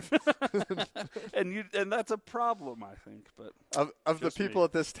 5. and that's a problem, I think. But of the Just me. people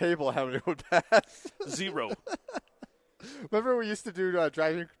at this table, how many would pass? 0. Remember we used to do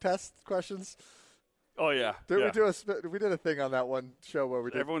driving test questions? Oh yeah. Did yeah. we did a thing on that one show where we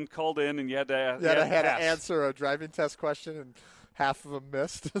did. Everyone called in and you had to. Yeah, I had to pass. answer a driving test question, and half of them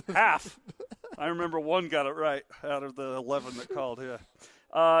missed. Half. I remember one got it right out of the 11 that called. Yeah.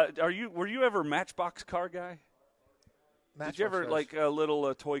 Were you ever Matchbox car guy? Did you ever like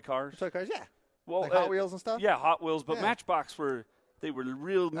little toy cars? toy cars? Yeah. Well, Like Hot Wheels and stuff? Yeah, Hot Wheels, but Yeah. Matchbox they were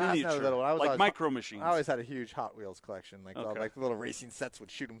real Nah, miniature, no, little. I was like always- micro machines. I always had a huge Hot Wheels collection, like Okay. like the little racing sets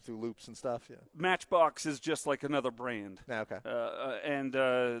would shoot them through loops and stuff. Yeah. Matchbox is just like another brand. Yeah, okay. And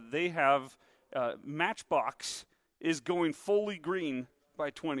they have Matchbox is going fully green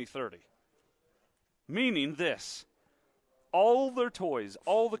by 2030. Meaning this, all their toys,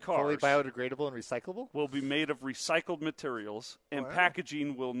 all the Fully cars biodegradable and recyclable. will be made of recycled materials, and Wow.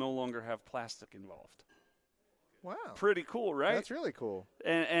 packaging will no longer have plastic involved. Wow. Pretty cool, right? That's really cool.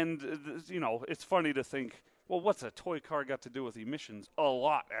 And it's funny to think, well, what's a toy car got to do with emissions? A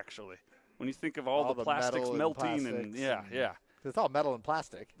lot, actually. When you think of all the plastics metal and melting and plastics yeah. It's all metal and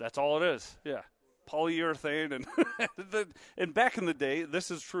plastic. That's all it is. Yeah. Polyurethane and and back in the day,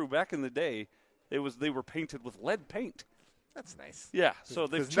 this is true. Back in the day, they were painted with lead paint. That's nice. Yeah, so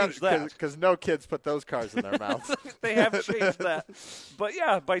they've changed that. Because no kids put those cars in their mouths. They have changed that. But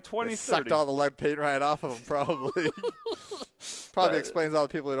yeah, by They 2030. sucked all the lead paint right off of them, probably. Probably explains all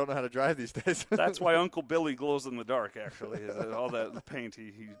the people who don't know how to drive these days. That's why Uncle Billy glows in the dark, actually. Is that all that paint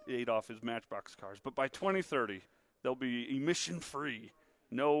he ate off his Matchbox cars. But by 2030, they'll be emission-free.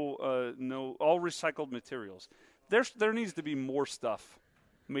 No, all recycled materials. There needs to be more stuff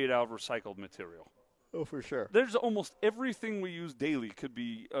made out of recycled material. Oh, for sure. There's almost everything we use daily could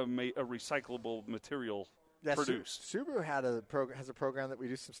be a recyclable material Yeah, produced. Subaru has a program that we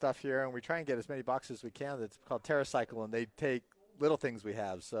do some stuff here, and we try and get as many boxes as we can. That's called TerraCycle, and they take little things we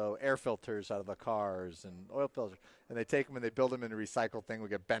have, so air filters out of the cars and oil filters, and they take them and they build them into a recycled thing. We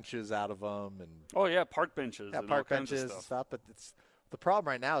get benches out of them and Oh yeah, park benches. yeah, and park all kinds benches of and stuff. stuff. But the problem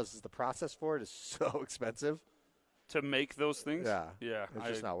right now is the process for it is so expensive. To make those things. Yeah, yeah. it's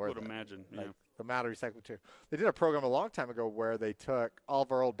just I not worth would it. imagine. Like, Yeah. the amount of recycled material. They did a program a long time ago where they took all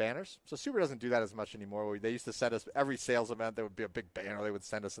of our old banners. So Subaru doesn't do that as much anymore. They used to send us every sales event. There would be a big banner they would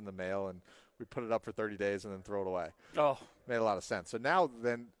send us in the mail, and we'd put it up for 30 days and then throw it away. Oh, Made a lot of sense. So now,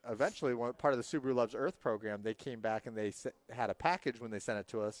 then, eventually, part of the Subaru Loves Earth program, they came back and they had a package when they sent it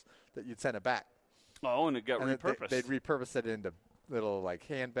to us that you'd send it back. and it got And repurposed. they'd repurpose it into little like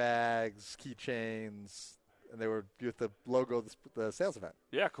handbags, keychains, and they were with the logo of the sales event.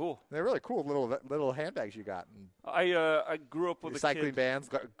 yeah, cool. And they're really cool little handbags you got, and I grew up with a recycling kid. bands,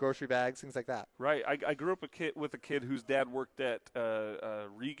 grocery bags, things like that. Right. I grew up with a kid whose dad worked at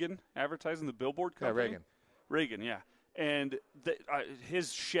Reagan Advertising, the billboard Yeah, company. Reagan. Reagan, yeah. And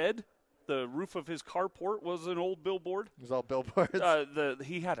his shed, the roof of his carport was an old billboard. It was all billboards.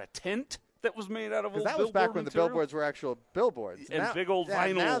 He had a tent that was made out of Because old that was back billboard when material. the billboards were actual billboards. And now, big old yeah,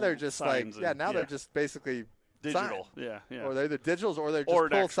 vinyl Now they're just signs like, and- they're just basically Digital. signs. Yeah. Or they're either digitals or they're just Or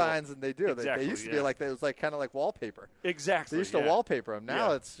an pull actual- signs, and they do. Exactly, They used to be yeah. like, it was like kind of like wallpaper. Exactly. They used to yeah. wallpaper them. Now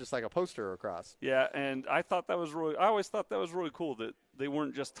Yeah. it's just like a poster across. Yeah, and I always thought that was really cool that they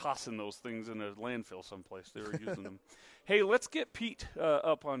weren't just tossing those things in a landfill someplace. They were using them. Hey, let's get Pete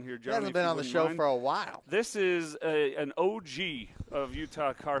up on here, He Johnny. hasn't if been you on the wouldn't show mind. for a while. This is an OG of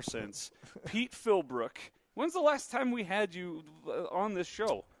Utah Car Sense, Pete Philbrook. When's the last time we had you on this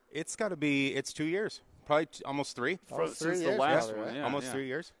show? It's 2 years. Probably almost 3. Almost Since 3 the years last probably, one. right? Yeah, Almost yeah. 3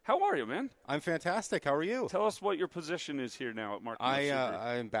 years. How are you, man? I'm fantastic. How are you? Tell us what your position is here now at Mark Miller Subaru.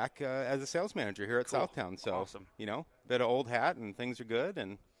 I'm back as a sales manager here at Cool. Southtown. So, Awesome. Bit of old hat and things are good,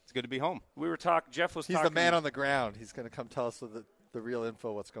 and it's good to be home. We were talking. Jeff was He's talking. the man on the ground. He's going to come tell us the real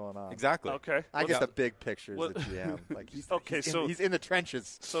info. What's going on? Exactly. Okay. I get the big pictures. What- The GM. Like he's Okay, he's so- he's in the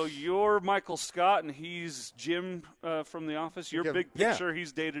trenches. So you're Michael Scott, and he's Jim from The Office. Your Yeah. big Yeah. picture,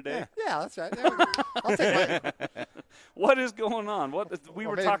 he's day to day. Yeah, that's right. There we go. I'll take Mike. What is going on? What we Or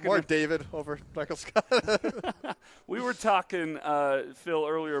were maybe talking? more David over Michael Scott. We were talking, Phil,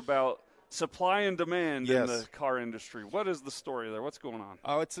 earlier about supply and demand in Yes. the car industry. What is the story there? What's going on?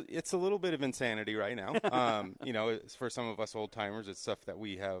 Oh, it's a little bit of insanity right now. It's, for some of us old timers, it's stuff that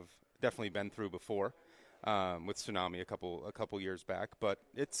we have definitely been through before. With tsunami a couple years back, but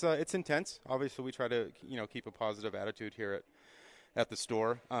it's intense. Obviously, we try to keep a positive attitude here at the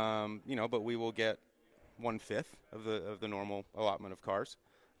store. But we will get 1/5 of the normal allotment of cars.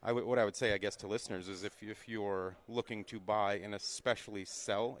 What I would say, I guess, to listeners is if you're looking to buy and especially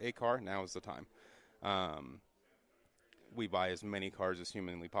sell a car, now is the time. We buy as many cars as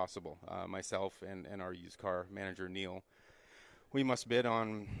humanly possible. Myself and our used car manager, Neil, we must bid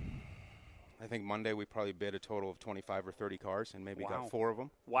on, I think Monday we probably bid a total of 25 or 30 cars and maybe Wow. got 4 of them.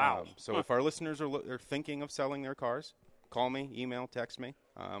 Wow. So if our listeners are thinking of selling their cars, call me, email, text me.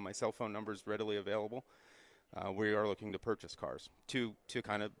 My cell phone number is readily available. We are looking to purchase cars to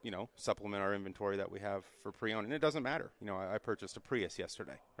kind of, supplement our inventory that we have for pre-owned. And it doesn't matter. I purchased a Prius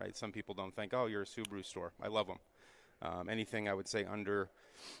yesterday, right? Some people don't think, oh, you're a Subaru store. I love them. Anything I would say under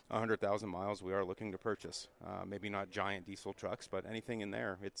 100,000 miles, we are looking to purchase. Maybe not giant diesel trucks, but anything in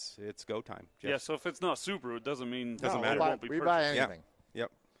there, it's go time. Jeff. Yeah, so if it's not Subaru, it doesn't mean Doesn't it matter. won't be we purchased. buy Yeah. anything.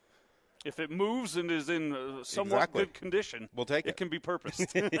 Yep. If it moves and is in somewhat Exactly. good condition, We'll take it it. can be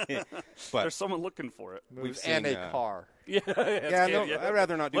purposed. But There's someone looking for it. Moves seen, and a car. Yeah, I'd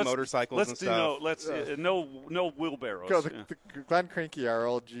rather not do motorcycles let's and do stuff. no wheelbarrows. Go, Yeah. Glenn Krinke, our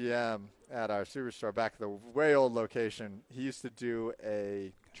old GM at our Superstore, back at the way old location, he used to do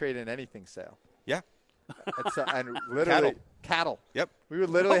a trade-in anything sale. Yeah. And literally cattle. Yep. We would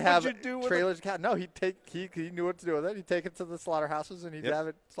literally What have would you do with trailers of cattle. No, he knew what to do with it. He'd take it to the slaughterhouses and he'd Yep. have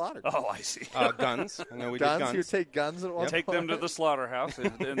it slaughtered. Oh, I see. Guns. I know we guns. did He would guns. take guns at one Take them to point. the slaughterhouse,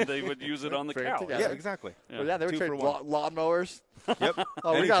 and they would use it on the Bring it cow. together. Yeah, exactly. Well, yeah, they would 2 trade for 1. lawnmowers. Yep. Oh, we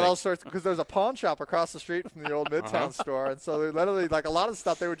got Anything. all sorts because there's a pawn shop across the street from the old Midtown store, and so they literally like a lot of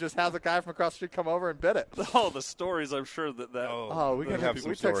stuff. They would just have the guy from across the street come over and bid it. Oh, the stories! I'm sure that. Oh, we have took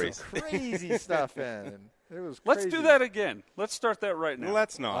some stories. some crazy stuff in. And it was Let's crazy. do that again. Let's start that right now.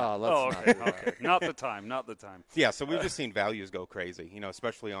 Let's not. Oh, let's Oh, not okay. do that. Okay. Not the time. Not the time. Yeah, so we've just seen values go crazy,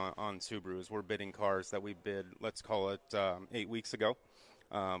 especially on Subarus. We're bidding cars that we bid, let's call it 8 weeks ago,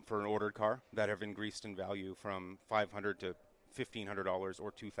 for an ordered car that have increased in value from $500 to $1,500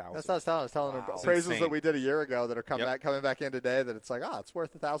 or $2,000. That's what I was telling. I was telling them It's appraisals insane. that we did a year ago that are Yep. coming back in today. That it's like, it's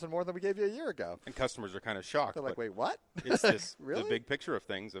worth $1,000 more than we gave you a year ago. And customers are kind of shocked. They're like, but wait, what? it's this, Really? the big picture of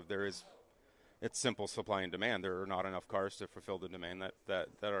things. It's simple supply and demand. There are not enough cars to fulfill the demand that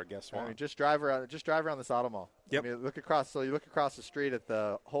our guests I want. mean, just drive around this auto mall. Yep. I mean, look across. So you look across the street at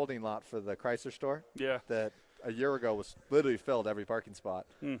the holding lot for the Chrysler store. Yeah. That a year ago was literally filled every parking spot.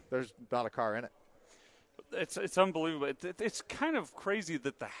 There's not a car in it. It's unbelievable. It's kind of crazy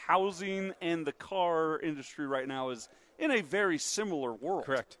that the housing and the car industry right now is in a very similar world.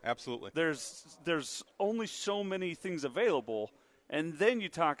 Correct. Absolutely. There's only so many things available, and then you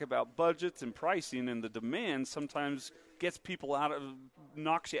talk about budgets and pricing, and the demand sometimes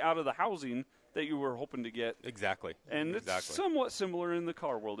knocks you out of the housing that you were hoping to get. Exactly. And it's exactly. somewhat similar in the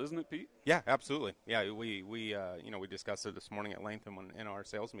car world, isn't it, Pete? Yeah, absolutely. Yeah, we discussed it this morning at length in our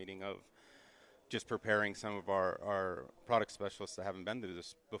sales meeting of just preparing some of our product specialists that haven't been through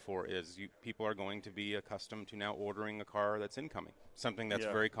this before. People are going to be accustomed to now ordering a car that's incoming, something that's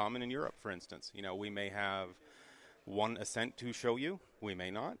Yeah. very common in Europe, for instance. We may have one Ascent to show you, we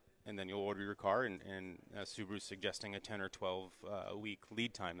may not. And then you'll order your car, and Subaru's suggesting a 10 or 12 week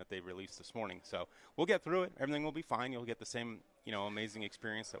lead time that they released this morning. So we'll get through it. Everything will be fine. You'll get the same, amazing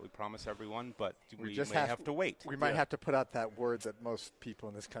experience that we promise everyone, but we just may have to wait. We might have to put out that word that most people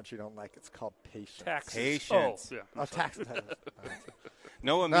in this country don't like. It's called patience. Taxes. Patience. Oh, yeah. Oh, taxes.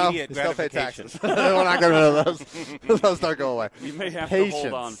 No No, immediate you still pay gratification. taxes. We're not getting rid of those. Those don't go away. You may have Patience. to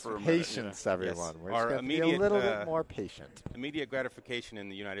hold on for a minute. Patience, everyone. We're Our just going to be a immediate, little bit more patient. Immediate gratification in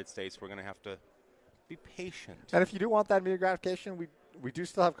the United States, we're going to have to be patient. And if you do want that immediate gratification, we do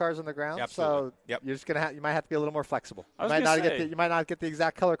still have cars on the ground. Absolutely. So Yep. you're just gonna you might have to be a little more flexible. I You was might gonna not say- you might not get the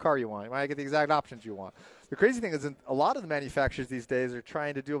exact color car you want. You might not get the exact options you want. The crazy thing is, a lot of the manufacturers these days are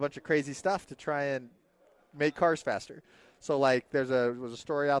trying to do a bunch of crazy stuff to try and make cars faster. So like there was a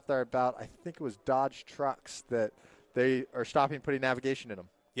story out there about, I think it was Dodge trucks, that they are stopping putting navigation in them.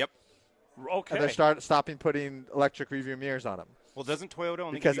 Yep. Okay. And they're stopping putting electric review mirrors on them. Well, doesn't Toyota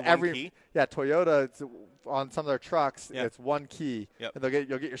only because give you one key? Toyota it's, on some of their trucks, Yeah. it's one key, Yep. and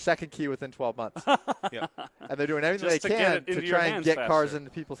you'll get your second key within 12 months. Yeah. And they're doing everything Just they to get can it into to your try and hands get cars faster. into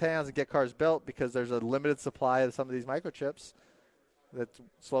people's hands and get cars built because there's a limited supply of some of these microchips that's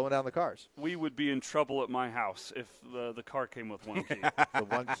slowing down the cars. We would be in trouble at my house if the car came with one key. The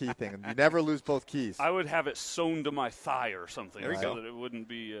one key thing, and you never lose both keys. I would have it sewn to my thigh or something There you so go. that it wouldn't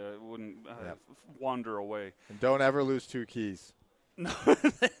be wander away. And don't ever lose two keys. No,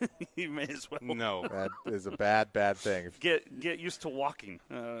 you may as well No. That is a bad, bad thing. get used to walking.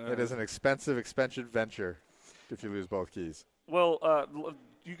 It is an expensive venture if you lose both keys. Well,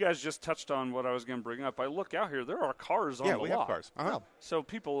 you guys just touched on what I was going to bring up. I look out here; there are cars on Yeah, the we lot. have cars. Uh-huh. So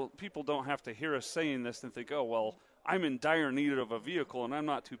people don't have to hear us saying this and think, oh well, I'm in dire need of a vehicle and I'm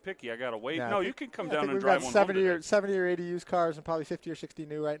not too picky. I got to wait. Yeah, I no, think- you can come I down think and we've drive got one 70 home today. or 80 used cars and probably 50 or 60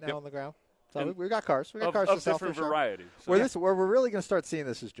 new right now Yep. on the ground. So And we've got cars. We've got of, cars of to sell for different sure. variety. So- Where we're really going to start seeing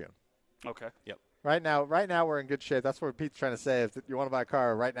this is June. Okay. Right now we're in good shape. That's what Pete's trying to say. If you want to buy a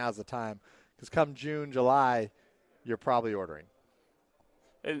car, right now is the time. Because come June, July, you're probably ordering.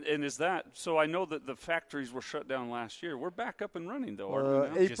 And is that so? I know that the factories were shut down last year. We're back up and running though,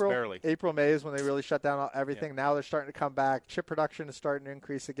 aren't we now? Just barely. April, May is when they really shut down everything. Now they're starting to come back. Chip production is starting to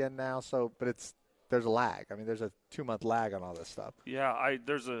increase again now. So, but there's a lag. I mean, there's a 2-month lag on all this stuff. Yeah,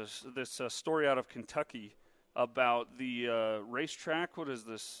 there's this story out of Kentucky about the racetrack. What is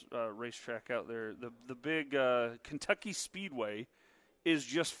this racetrack out there? The big Kentucky Speedway is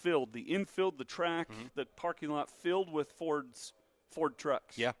just filled. The infield, the track, the parking lot filled with Ford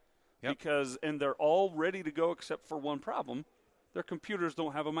trucks. Yeah. Yep. And they're all ready to go except for one problem. Their computers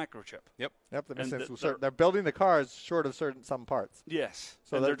don't have a microchip. Yep. Yep, that makes And sense. They're building the cars short of some parts. Yes.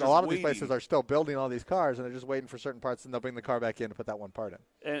 So and they're a just lot of these waiting. places are still building all these cars, and they're just waiting for certain parts, and they'll bring the car back in to put that one part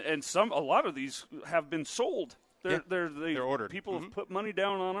in. And a lot of these have been sold. They're ordered. People have put money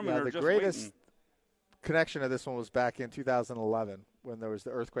down on them and Yeah, are the just greatest waiting. connection of this one was back in 2011 when there was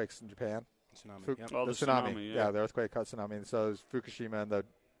the earthquakes in Japan. Tsunami. Yep. Oh, the tsunami, yeah. The earthquake caused tsunami. And so it was Fukushima and the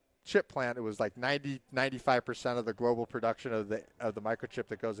chip plant. It was like 95% of the global production of the microchip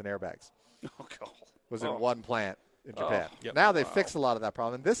that goes in airbags Oh, God. was in one plant in Japan. Yep. Now they've fixed a lot of that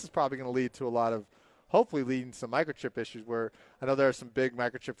problem. And this is probably going to lead to a lot of, hopefully leading to some microchip issues where I know there are some big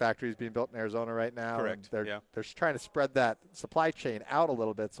microchip factories being built in Arizona right now. Correct. And Yeah. they're trying to spread that supply chain out a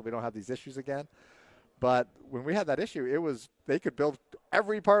little bit so we don't have these issues again. But when we had that issue, they could build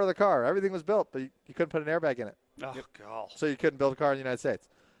every part of the car. Everything was built, but you couldn't put an airbag in it. Oh, God. So you couldn't build a car in the United States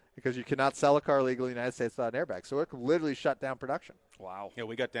because you cannot sell a car legally in the United States without an airbag. So it could literally shut down production. Wow. Yeah,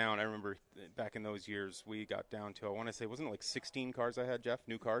 we got down. I remember back in those years, we got down to, I want to say, wasn't it like 16 cars I had, Jeff?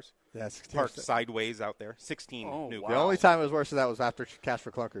 New cars? Yeah, Parked sideways out there. 16 Oh, new wow. The cars. only time it was worse than that was after Cash for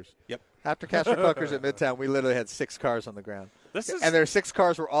Clunkers. Yep. After Cash for Clunkers at Midtown, we literally had 6 cars on the ground. And their 6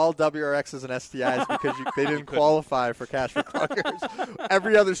 cars were all WRXs and STIs because they didn't qualify for Cash for Clunkers.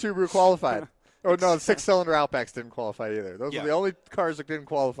 Every other Subaru qualified. Oh, no, the 6-cylinder Outbacks didn't qualify either. Those were the only cars that didn't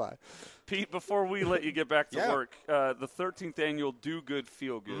qualify. Pete, before we let you get back to Yeah. work, the 13th annual Do Good,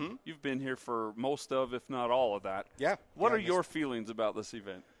 Feel Good. You've been here for most of, if not all of that. Yeah. What Yeah, are your feelings about this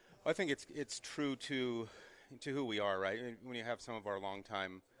event? I think it's true to who we are, right? When you have some of our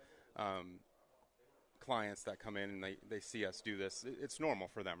longtime clients that come in and they see us do this, it's normal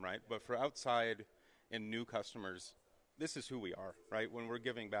for them, right? But for outside and new customers, this is who we are, right? When we're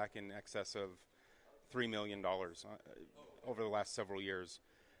giving back in excess of $3 million over the last several years,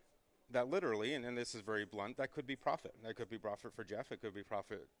 that literally, and this is very blunt, that could be profit. That could be profit for Jeff. It could be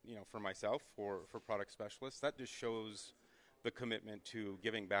profit, for myself, for product specialists. That just shows the commitment to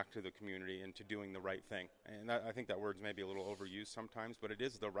giving back to the community and to doing the right thing. And I think that word's maybe a little overused sometimes, but it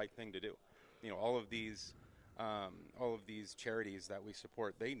is the right thing to do. All of these charities that we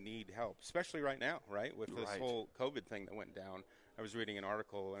support, they need help, especially right now, right? With this whole COVID thing that went down. I was reading an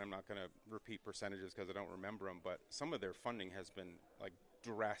article, and I'm not going to repeat percentages because I don't remember them, but some of their funding has been like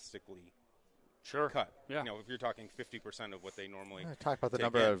drastically cut. Yeah. If you're talking 50% of what they normally Talk about the take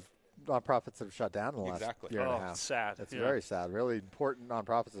number in. of nonprofits that have shut down in the last year and a half. It's sad. It's Yeah. very sad. Really important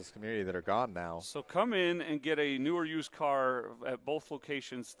nonprofits in this community that are gone now. So come in and get a new or used car at both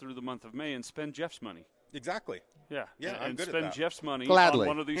locations through the month of May and spend Jeff's money. Exactly. Yeah. Yeah, and I'm good at spend that. Jeff's money Gladly. on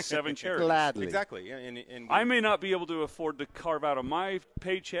one of these 7 charities. Gladly. Exactly. Yeah, and I may not be able to afford to carve out of my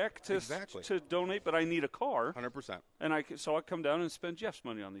paycheck to Exactly. to donate, but I need a car, 100%. and I come down and spend Jeff's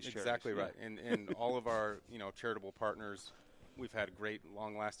money on these charities. Exactly Yeah. right. And all of our charitable partners, we've had great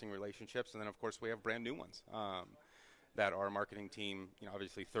long-lasting relationships, and then of course we have brand new ones that our marketing team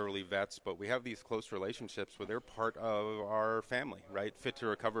obviously thoroughly vets. But we have these close relationships where they're part of our family, right? Fit to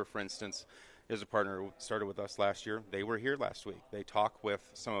Recover, for instance, is a partner who started with us last year. They were here last week. They talk with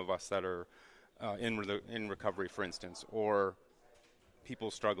some of us that are in recovery, for instance, or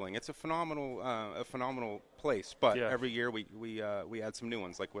people struggling. It's a phenomenal place. But every year we add some new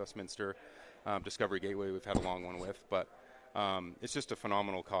ones, like Westminster Discovery Gateway. We've had a long one with, but it's just a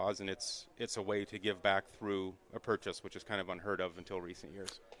phenomenal cause, and it's a way to give back through a purchase, which is kind of unheard of until recent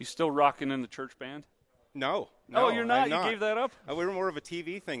years. You still rocking in the church band? No, oh, you're not. I'm not. You gave that up? We're more of a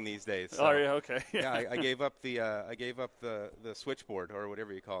TV thing these days. So. Oh, yeah, okay. Yeah, I gave up the switchboard, or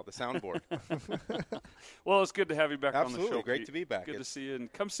whatever you call it, the soundboard. Well, it's good to have you back Absolutely. on the show. Great Pete. to be back. Good to see you.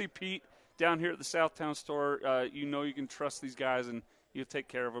 And come see Pete down here at the Southtown store. You know you can trust these guys, and you take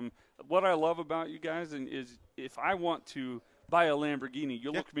care of them. What I love about you guys is if I want to buy a Lamborghini,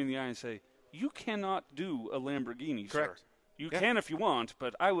 you'll look me in the eye and say, you cannot do a Lamborghini, Correct. sir. You can if you want,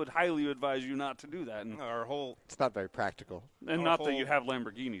 but I would highly advise you not to do that. And, It's not very practical. and not that you have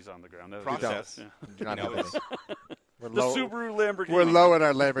Lamborghinis on the ground. That process. Do not have any. We're The low, Subaru Lamborghini. we're low in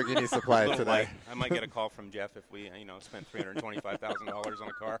our Lamborghini supply Little today. light. I might get a call from Jeff if we, spent $325,000 on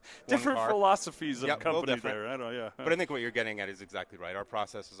a car. Different one car. philosophies of Yep, a little company different. there. I don't. Yeah. But I think what you're getting at is exactly right. Our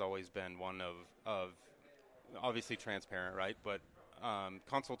process has always been one of obviously transparent, right, but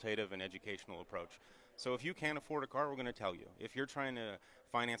consultative and educational approach. So if you can't afford a car, we're going to tell you. If you're trying to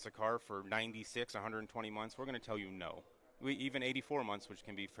finance a car for 96, 120 months, we're going to tell you no. Even 84 months, which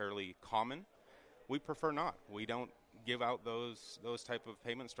can be fairly common, we prefer not. We don't give out those type of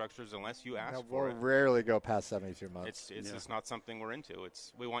payment structures unless you ask for We'll it. rarely go past 72 months. It's just not something we're into.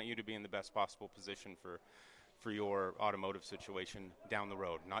 We want you to be in the best possible position for your automotive situation down the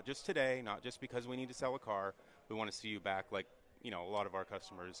road. Not just today, not just because we need to sell a car. We want to see you back like a lot of our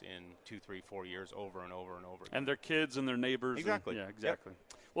customers in 2, 3, 4 years over and over and over again. And their kids and their neighbors. Exactly. Yeah, exactly.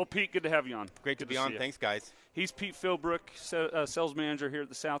 Well, Pete, good to have you on. Great to Good be see on. you. Thanks, guys. He's Pete Philbrook, sales manager here at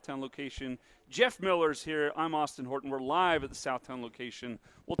the Southtown location. Jeff Miller's here. I'm Austin Horton. We're live at the Southtown location.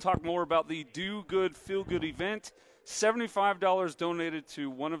 We'll talk more about the Do Good, Feel Good event. $75 donated to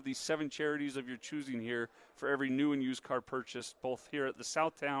one of the 7 charities of your choosing here for every new and used car purchased, both here at the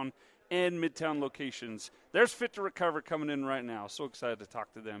Southtown and Midtown locations. There's Fit to Recover coming in right now. So excited to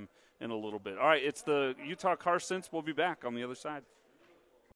talk to them in a little bit. All right, it's the Utah Car Sense. We'll be back on the other side.